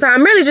 So it's like,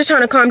 I'm really just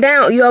trying to calm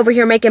down. You over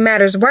here making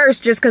matters worse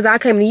just because I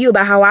came to you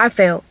about how I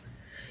felt.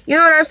 You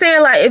know what I'm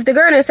saying? Like, if the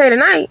girl didn't say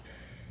tonight,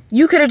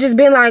 you could have just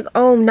been like,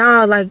 oh,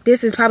 nah, like,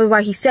 this is probably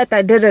why he said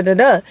that,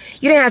 da-da-da-da.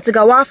 You didn't have to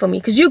go off on me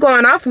because you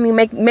going off on me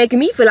making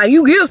me feel like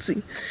you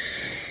guilty.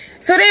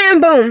 So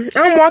then, boom,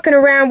 I'm walking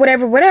around,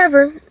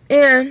 whatever,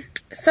 and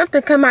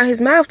something come out his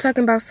mouth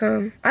talking about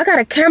some, I got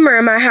a camera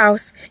in my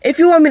house. If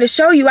you want me to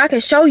show you, I can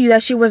show you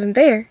that she wasn't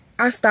there.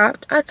 I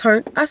stopped. I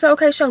turned. I said,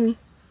 okay, show me.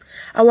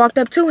 I walked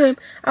up to him.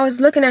 I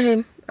was looking at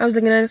him. I was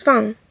looking at his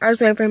phone. I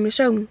was waiting for him to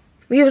show me.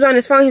 When he was on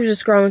his phone, he was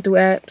just scrolling through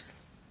apps.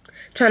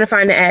 Trying to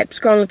find the app,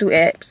 scrolling through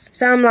apps.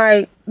 So I'm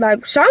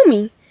like, show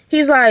me.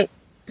 He's like,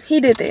 he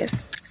did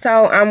this.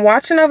 So I'm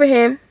watching over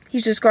him.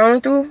 He's just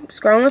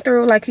scrolling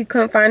through, like he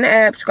couldn't find the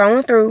app,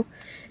 scrolling through.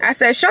 I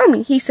said, show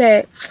me. He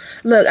said,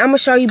 look, I'm going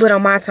to show you, but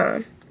on my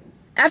time.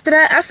 After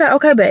that, I said,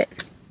 okay, bet.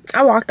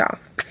 I walked off.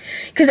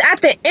 Because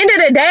at the end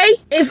of the day,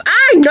 if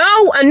I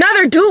know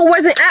another dude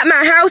wasn't at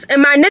my house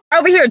and my nigga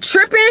over here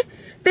tripping,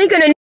 thinking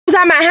the nigga was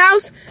at my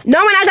house,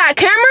 knowing I got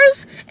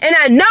cameras, and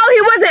I know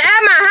he wasn't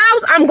at my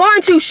house, I'm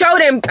going to show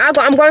them,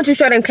 I'm going to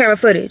show them camera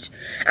footage.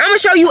 I'm going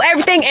to show you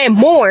everything and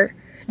more,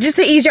 just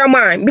to ease your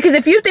mind. Because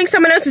if you think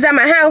someone else is at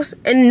my house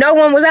and no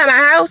one was at my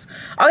house,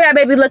 oh yeah,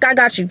 baby, look, I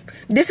got you.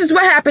 This is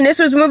what happened. This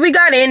was when we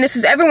got in. This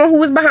is everyone who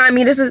was behind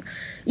me. This is,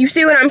 you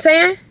see what I'm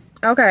saying?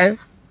 Okay.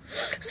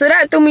 So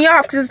that threw me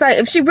off, because it's like,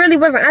 if she really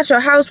wasn't at your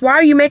house, why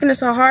are you making it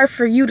so hard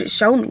for you to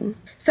show me?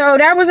 So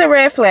that was a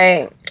red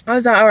flag. I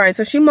was like, all right,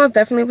 so she most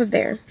definitely was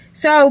there.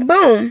 So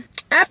boom,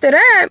 after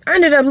that, I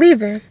ended up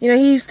leaving. You know,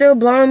 he's still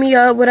blowing me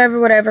up,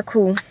 whatever,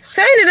 cool.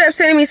 So I ended up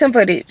sending me some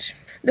footage.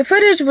 The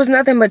footage was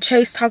nothing but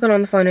Chase talking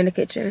on the phone in the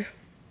kitchen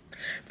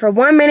for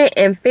 1 minute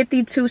and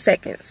 52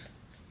 seconds.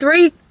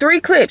 Three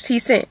clips he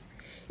sent.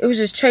 It was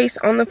just Chase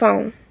on the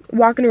phone,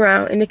 walking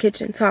around in the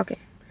kitchen talking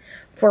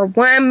for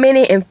 1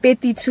 minute and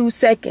 52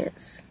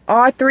 seconds.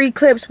 All 3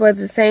 clips was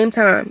the same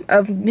time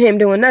of him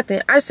doing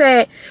nothing. I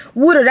said,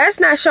 Wooder, that's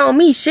not showing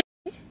me shit.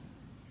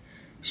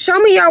 Show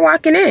me y'all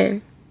walking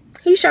in.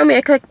 He showed me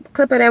a clip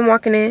of them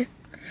walking in,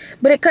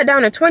 but it cut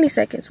down to 20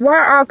 seconds. Why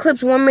are all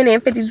clips 1 minute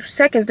and 52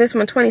 seconds? This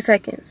one 20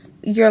 seconds.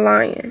 You're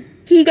lying.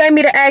 He gave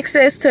me the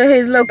access to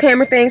his little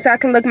camera thing so I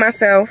can look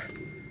myself.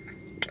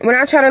 When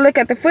I try to look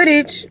at the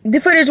footage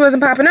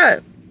wasn't popping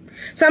up.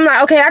 So I'm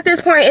like, okay, at this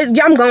point,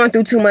 I'm going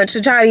through too much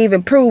to try to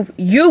even prove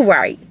you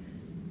right.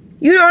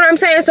 You know what I'm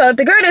saying? So if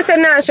the girl that's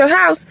sitting out at your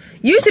house,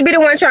 you should be the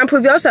one trying to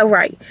prove yourself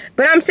right.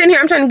 But I'm sitting here,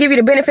 I'm trying to give you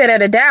the benefit of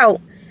the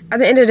doubt. At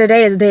the end of the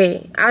day, it's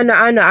dead. I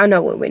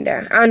know what went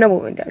down. I know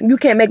what went down. You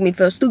can't make me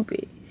feel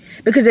stupid.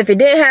 Because if it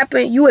didn't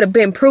happen, you would have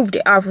been proved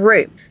it off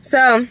rip.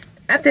 So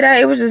after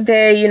that, it was just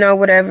dead, you know,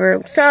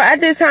 whatever. So at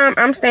this time,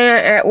 I'm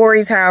staying at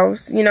Ori's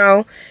house, you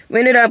know. We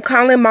ended up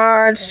calling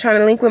Marge, trying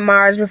to link with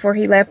Marge before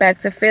he left back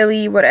to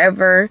Philly,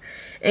 whatever.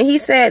 And he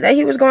said that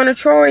he was going to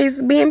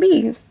Troy's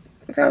B&B.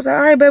 So I was like,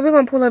 all right, babe, we're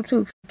going to pull up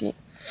too. F it.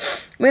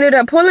 We ended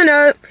up pulling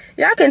up.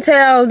 Y'all can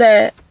tell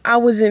that I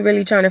wasn't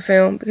really trying to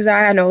film because I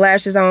had no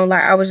lashes on.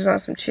 Like, I was just on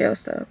some chill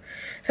stuff.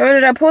 So I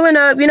ended up pulling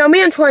up. You know,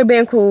 me and Troy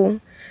been cool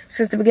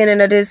since the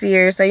beginning of this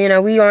year. So, you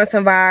know, we on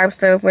some vibe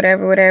stuff,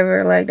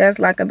 whatever. Like, that's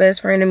like a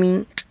best friend of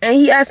me. And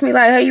he asked me,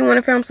 like, hey, you want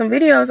to film some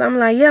videos? I'm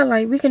like, yeah,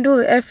 like, we can do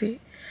it, F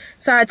it.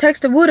 So I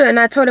texted Wooda and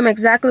I told him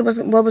exactly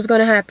what was going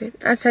to happen.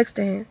 I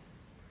texted him.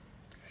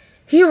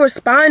 He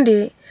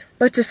responded,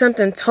 but to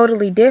something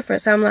totally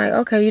different. So I'm like,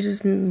 okay, you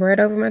just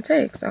read over my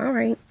text. All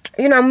right.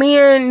 You know, me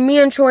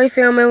and Troy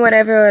filming,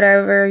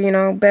 whatever, you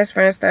know, best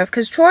friend stuff.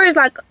 Because Troy is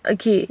like a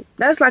kid.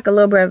 That's like a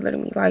little brother to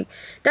me. Like,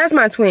 that's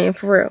my twin,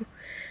 for real.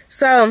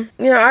 So,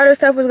 you know, all this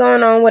stuff was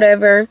going on,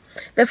 whatever.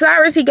 The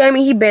flowers he gave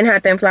me, he been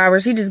had them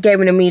flowers. He just gave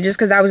them to me just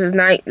because that was his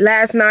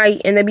last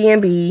night in the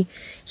B&B.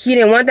 He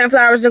didn't want them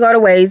flowers to go to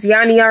waste.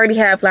 Yanni already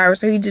had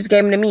flowers, so he just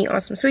gave them to me on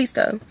some sweet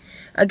stuff.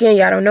 Again,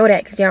 y'all don't know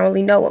that because y'all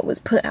only know what was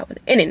put out on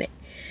the internet.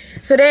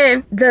 So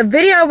then, the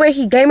video where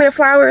he gave me the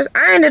flowers,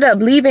 I ended up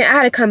leaving. I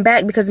had to come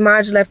back because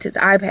Marge left his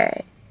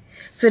iPad.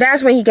 So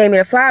that's when he gave me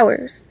the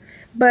flowers.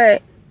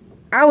 But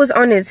I was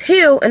on this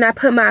hill, and I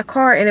put my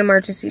car in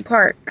emergency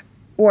park.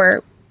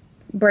 Or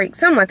brake,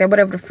 something like that,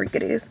 whatever the freak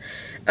it is.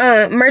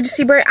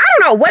 Emergency brake. I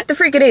don't know what the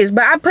freak it is,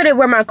 but I put it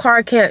where my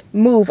car can't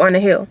move on the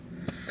hill.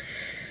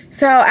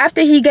 So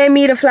after he gave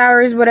me the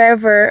flowers,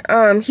 whatever,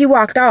 he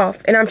walked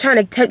off. And I'm trying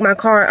to take my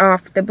car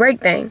off the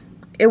brake thing.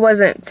 It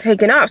wasn't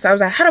taking off. So I was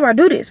like, how do I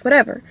do this?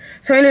 Whatever.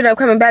 So I ended up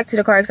coming back to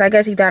the car because I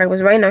guess he thought it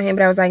was raining on him.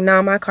 But I was like,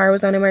 no, my car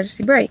was on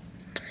emergency brake.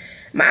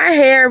 My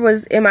hair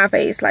was in my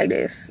face like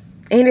this.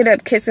 He ended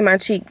up kissing my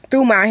cheek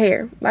through my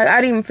hair. Like,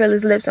 I didn't even feel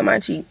his lips on my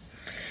cheek.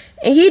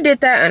 And he did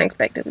that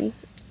unexpectedly.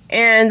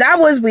 And that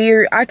was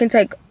weird. I can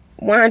take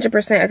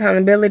 100%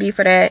 accountability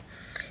for that.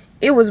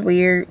 It was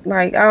weird.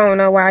 Like, I don't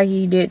know why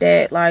he did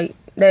that. Like,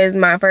 that is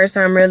my first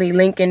time really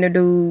linking the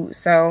dude.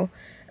 So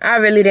I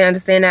really didn't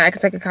understand that. I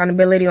could take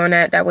accountability on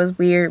that. That was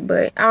weird.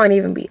 But I don't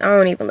even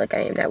look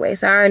at him that way.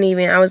 So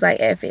I was like,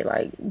 F it.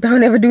 Like,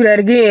 don't ever do that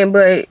again.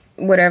 But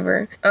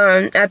whatever.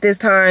 At this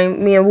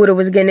time, me and Wooda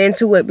was getting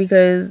into it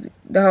because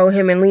the whole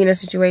him and Lena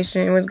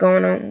situation was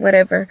going on,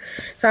 whatever.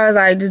 So I was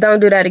like, just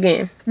don't do that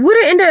again.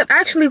 Wooda ended up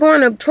actually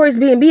going to Troy's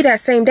B&B that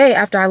same day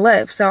after I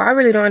left. So I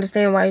really don't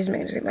understand why he's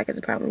making it seem like it's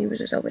a problem. He was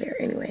just over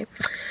there anyway.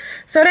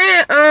 So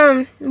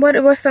then,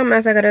 what's something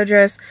else I gotta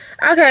address?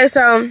 Okay,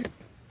 so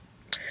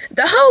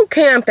the whole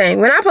Cam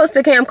thing. When I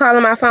posted Cam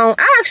calling my phone,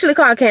 I actually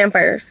called Cam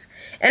first.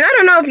 And I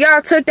don't know if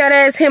y'all took that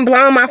as him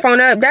blowing my phone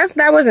up.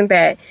 That wasn't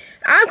that.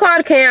 I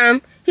called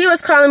Cam. He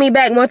was calling me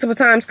back multiple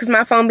times because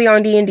my phone be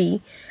on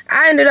D&D.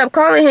 I ended up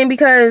calling him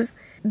because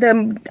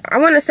I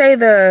want to say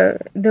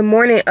the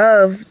morning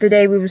of the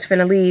day we was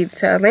finna leave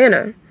to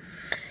Atlanta.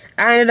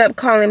 I ended up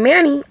calling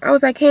Manny. I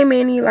was like, hey,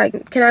 Manny,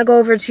 like, can I go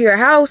over to your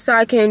house so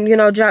I can, you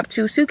know, drop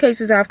 2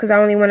 suitcases off because I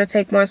only want to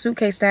take 1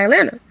 suitcase to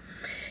Atlanta.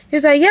 He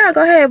was like, yeah,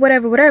 go ahead,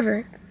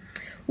 whatever.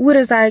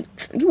 Wooda's like,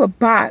 you a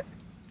bot.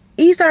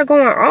 he started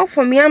going off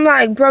on me. I'm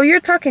like, bro, you're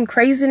talking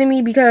crazy to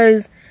me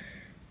because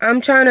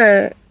I'm trying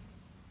to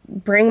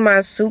bring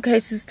my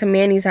suitcases to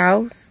Manny's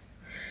house.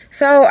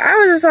 So I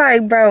was just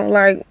like, bro,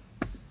 like,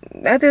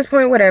 at this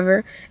point,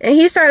 whatever. And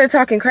he started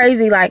talking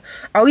crazy, like,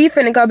 oh, you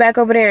finna go back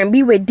over there and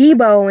be with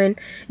Debo and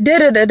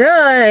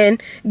da-da-da-da,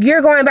 and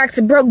you're going back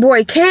to broke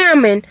boy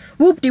Cam and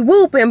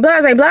whoop-de-whoop and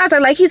blase.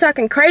 Like, he's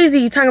talking crazy.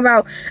 He's talking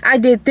about, I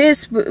did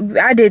this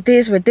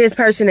with this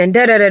person and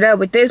da-da-da-da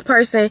with this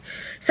person.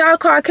 So I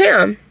called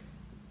Cam.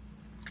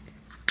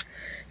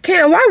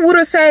 Cam, why would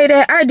I say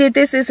that I did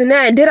this, and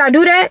that? Did I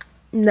do that?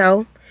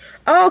 No.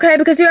 Oh, okay,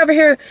 because you over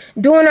here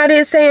doing all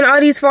this, saying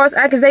all these false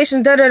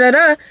accusations,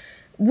 da-da-da-da.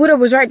 Buddha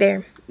was right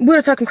there.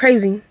 Buddha talking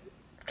crazy.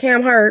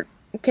 Cam hurt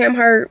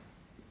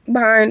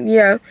behind,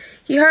 yeah.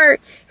 He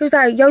hurt. He was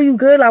like, yo, you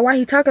good? Like, why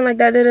he talking like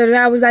that?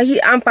 I was like,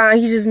 I'm fine.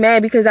 He's just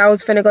mad because I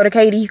was finna go to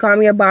Katie. He called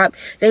me a bop.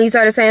 Then he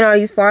started saying all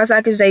these false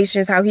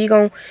accusations, how he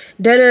gon'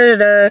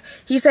 da-da-da-da.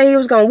 He said he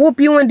was gonna whoop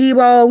you and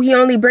Debo. He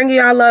only bringing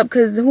y'all up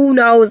because who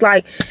knows?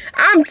 Like,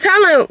 I'm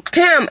telling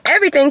Cam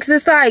everything because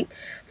it's like,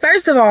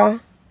 first of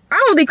all,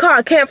 I only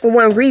called Cam for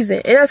one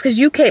reason, and that's because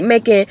you kept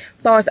making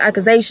false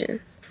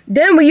accusations.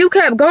 Then when you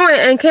kept going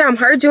and Cam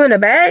heard you in the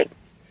back,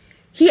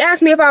 he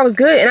asked me if I was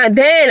good, and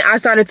then I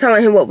started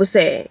telling him what was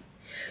said.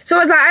 So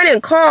it's like I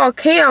didn't call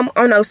Cam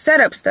on no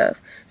setup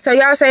stuff. So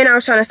y'all saying I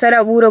was trying to set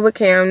up Wuda with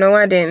Cam. No,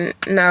 I didn't.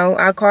 No,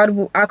 I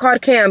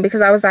called Cam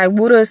because I was like,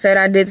 Wuda said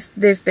I did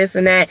this,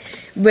 and that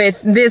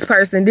with this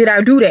person. Did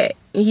I do that?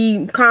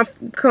 He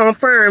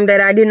confirmed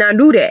that I did not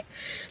do that.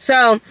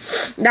 So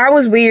that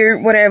was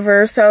weird,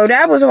 whatever. So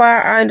that was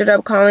why I ended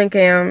up calling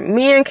Cam.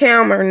 Me and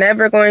Cam are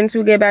never going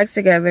to get back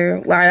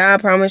together. Like, I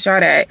promise y'all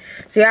that.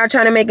 So y'all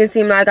trying to make it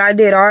seem like I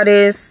did all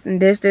this,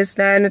 and this, that,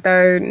 and the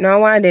third.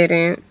 No, I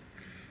didn't.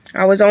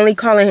 I was only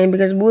calling him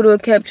because Buddha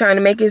kept trying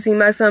to make it seem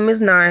like something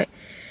is not.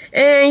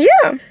 And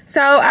yeah,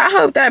 so I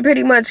hope that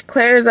pretty much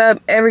clears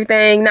up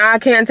everything. Now I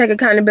can take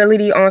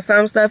accountability on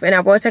some stuff, and I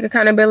will take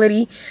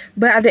accountability.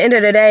 But at the end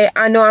of the day,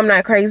 I know I'm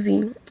not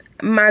crazy.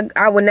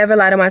 I would never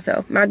lie to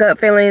myself. My gut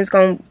feeling is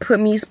going to put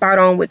me spot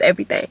on with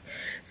everything.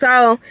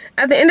 So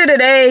at the end of the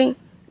day,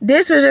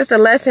 this was just a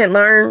lesson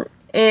learned.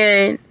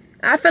 And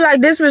I feel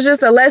like this was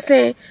just a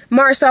lesson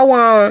more so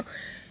on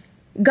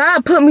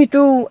God put me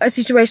through a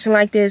situation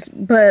like this,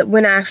 but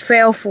when I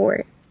fell for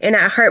it and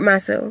I hurt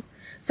myself.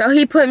 So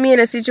he put me in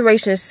a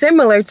situation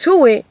similar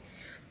to it,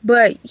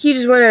 but he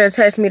just wanted to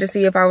test me to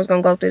see if I was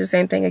going to go through the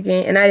same thing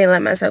again. And I didn't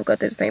let myself go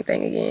through the same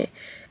thing again.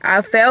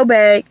 I fell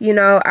back,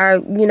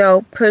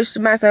 I pushed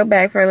myself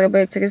back for a little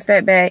bit, took a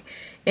step back,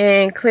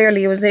 and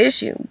clearly it was an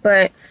issue.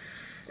 But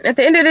at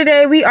the end of the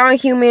day, we are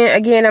human.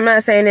 Again, I'm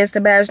not saying this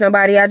to bash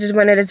nobody. I just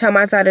wanted to tell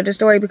my side of the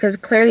story because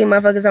clearly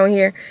motherfuckers on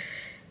here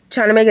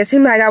trying to make it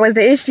seem like I was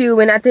the issue,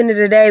 and at the end of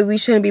the day, we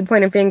shouldn't be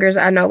pointing fingers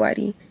at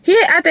nobody.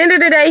 At the end of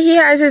the day, he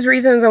has his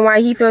reasons on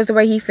why he feels the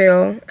way he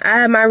feels. I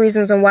have my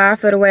reasons on why I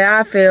feel the way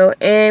I feel,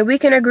 and we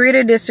can agree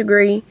to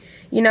disagree.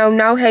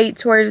 No hate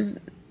towards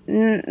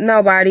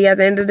nobody. At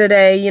the end of the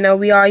day,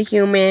 we all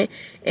human,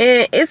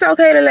 and it's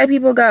okay to let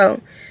people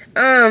go.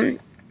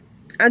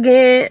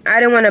 Again, I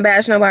didn't want to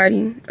bash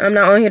nobody. I'm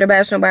not on here to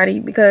bash nobody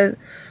because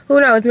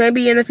who knows,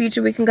 maybe in the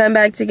future we can come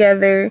back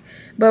together.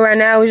 But right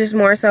now, it's just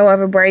more so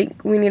of a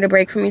break. We need a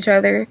break from each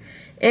other.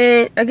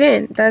 And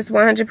again, that's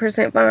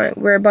 100% fine.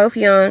 We're both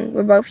young,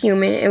 we're both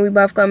human, and we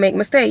both gonna make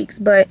mistakes.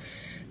 But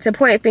to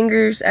point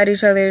fingers at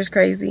each other is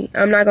crazy.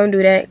 I'm not gonna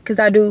do that because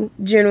I do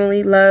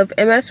genuinely love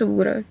and mess with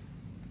Buddha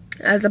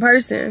as a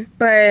person.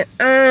 But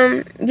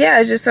yeah,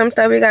 it's just some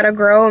stuff we gotta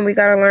grow and we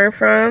gotta learn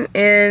from,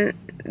 and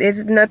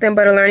it's nothing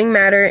but a learning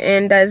matter,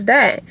 and that's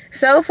that.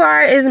 So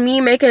far as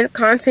me making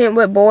content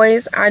with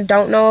boys, I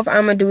don't know if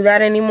I'm gonna do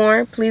that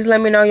anymore. Please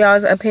let me know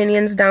y'all's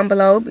opinions down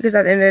below, because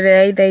at the end of the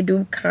day, they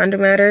do kind of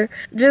matter.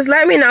 Just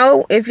let me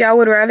know if y'all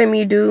would rather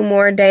me do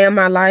more day in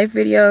my life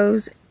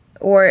videos,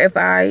 or if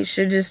I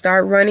should just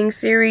start running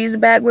series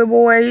back with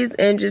boys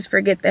and just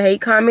forget the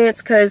hate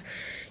comments, because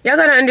y'all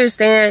gotta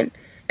understand,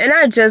 and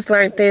I just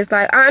learned this,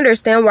 like, I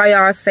understand why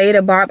y'all say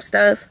the bop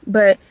stuff,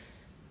 but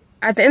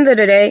at the end of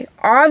the day,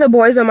 all the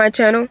boys on my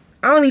channel,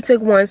 I only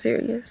took one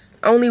serious.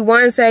 Only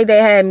one say they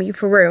had me,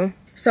 for real.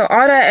 So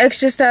all that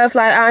extra stuff,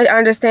 like, I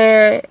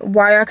understand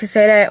why y'all could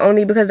say that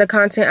only because the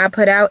content I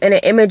put out, and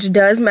the image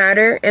does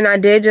matter, and I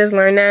did just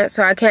learn that,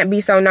 so I can't be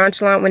so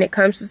nonchalant when it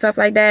comes to stuff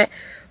like that.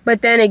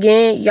 But then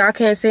again, y'all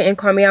can't sit and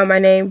call me out my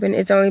name when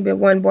it's only been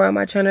one boy on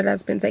my channel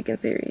that's been taken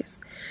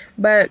serious.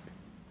 But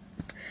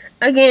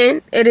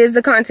again, it is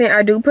the content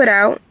I do put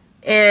out.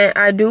 And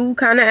I do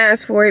kind of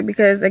ask for it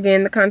because,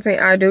 again, the content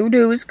I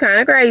do is kind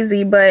of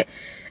crazy. But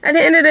at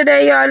the end of the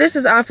day, y'all, this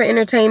is all for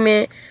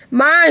entertainment.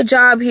 My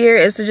job here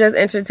is to just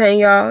entertain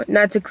y'all,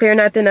 not to clear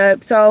nothing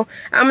up. So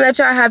I'm going to let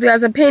y'all have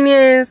y'all's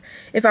opinions.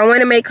 If I want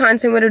to make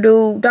content with a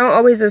dude, don't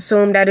always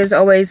assume that there's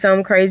always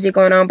something crazy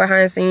going on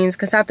behind the scenes.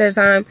 Because half the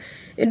time,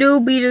 It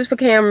do be just for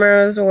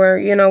cameras or,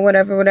 you know,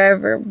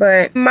 whatever.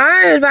 But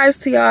my advice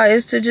to y'all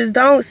is to just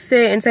don't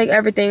sit and take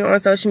everything on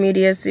social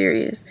media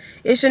serious.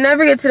 It should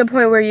never get to the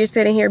point where you're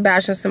sitting here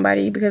bashing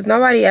somebody, because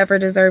nobody ever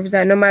deserves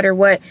that, no matter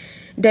what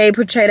they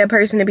portray that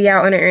person to be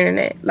out on the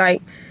internet.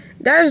 Like,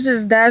 that's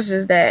just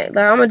that.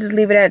 Like, I'm gonna just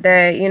leave it at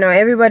that. You know,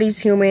 everybody's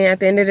human.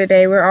 At the end of the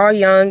day, we're all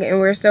young and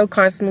we're still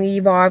constantly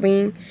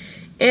evolving.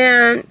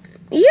 And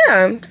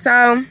yeah,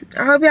 so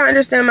I hope y'all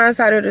understand my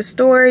side of the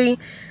story.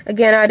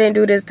 Again, I didn't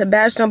do this to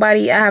bash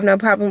nobody. I have no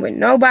problem with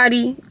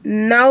nobody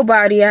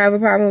I have a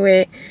problem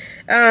with.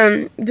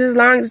 Just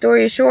long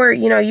story short,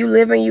 you know, you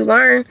live and you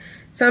learn.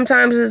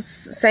 Sometimes it's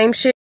same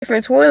shit,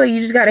 different toilet. You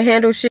just gotta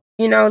handle shit,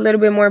 you know, a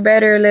little bit more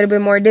better, a little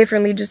bit more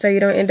differently, just so you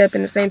don't end up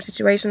in the same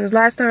situation as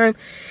last time.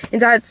 And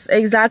that's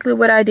exactly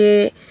what I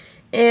did.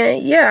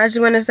 And yeah, I just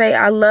want to say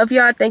I love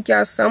y'all. Thank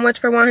y'all so much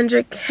for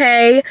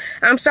 100K.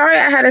 I'm sorry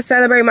I had to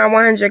celebrate my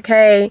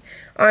 100K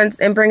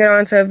and bring it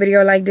on to a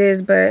video like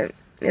this, but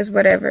it's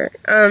whatever.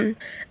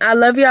 I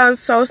love y'all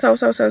so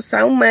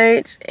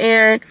much.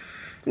 And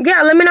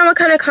yeah, let me know what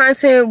kind of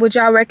content would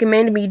y'all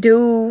recommend me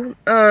do.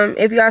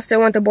 If y'all still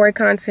want the boring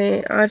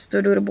content, I'll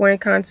still do the boring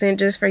content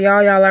just for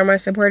y'all. Y'all are my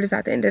supporters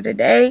at the end of the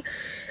day.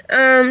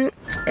 And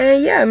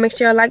yeah, make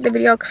sure y'all like the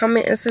video,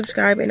 comment, and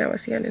subscribe, and I will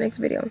see you on the next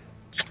video.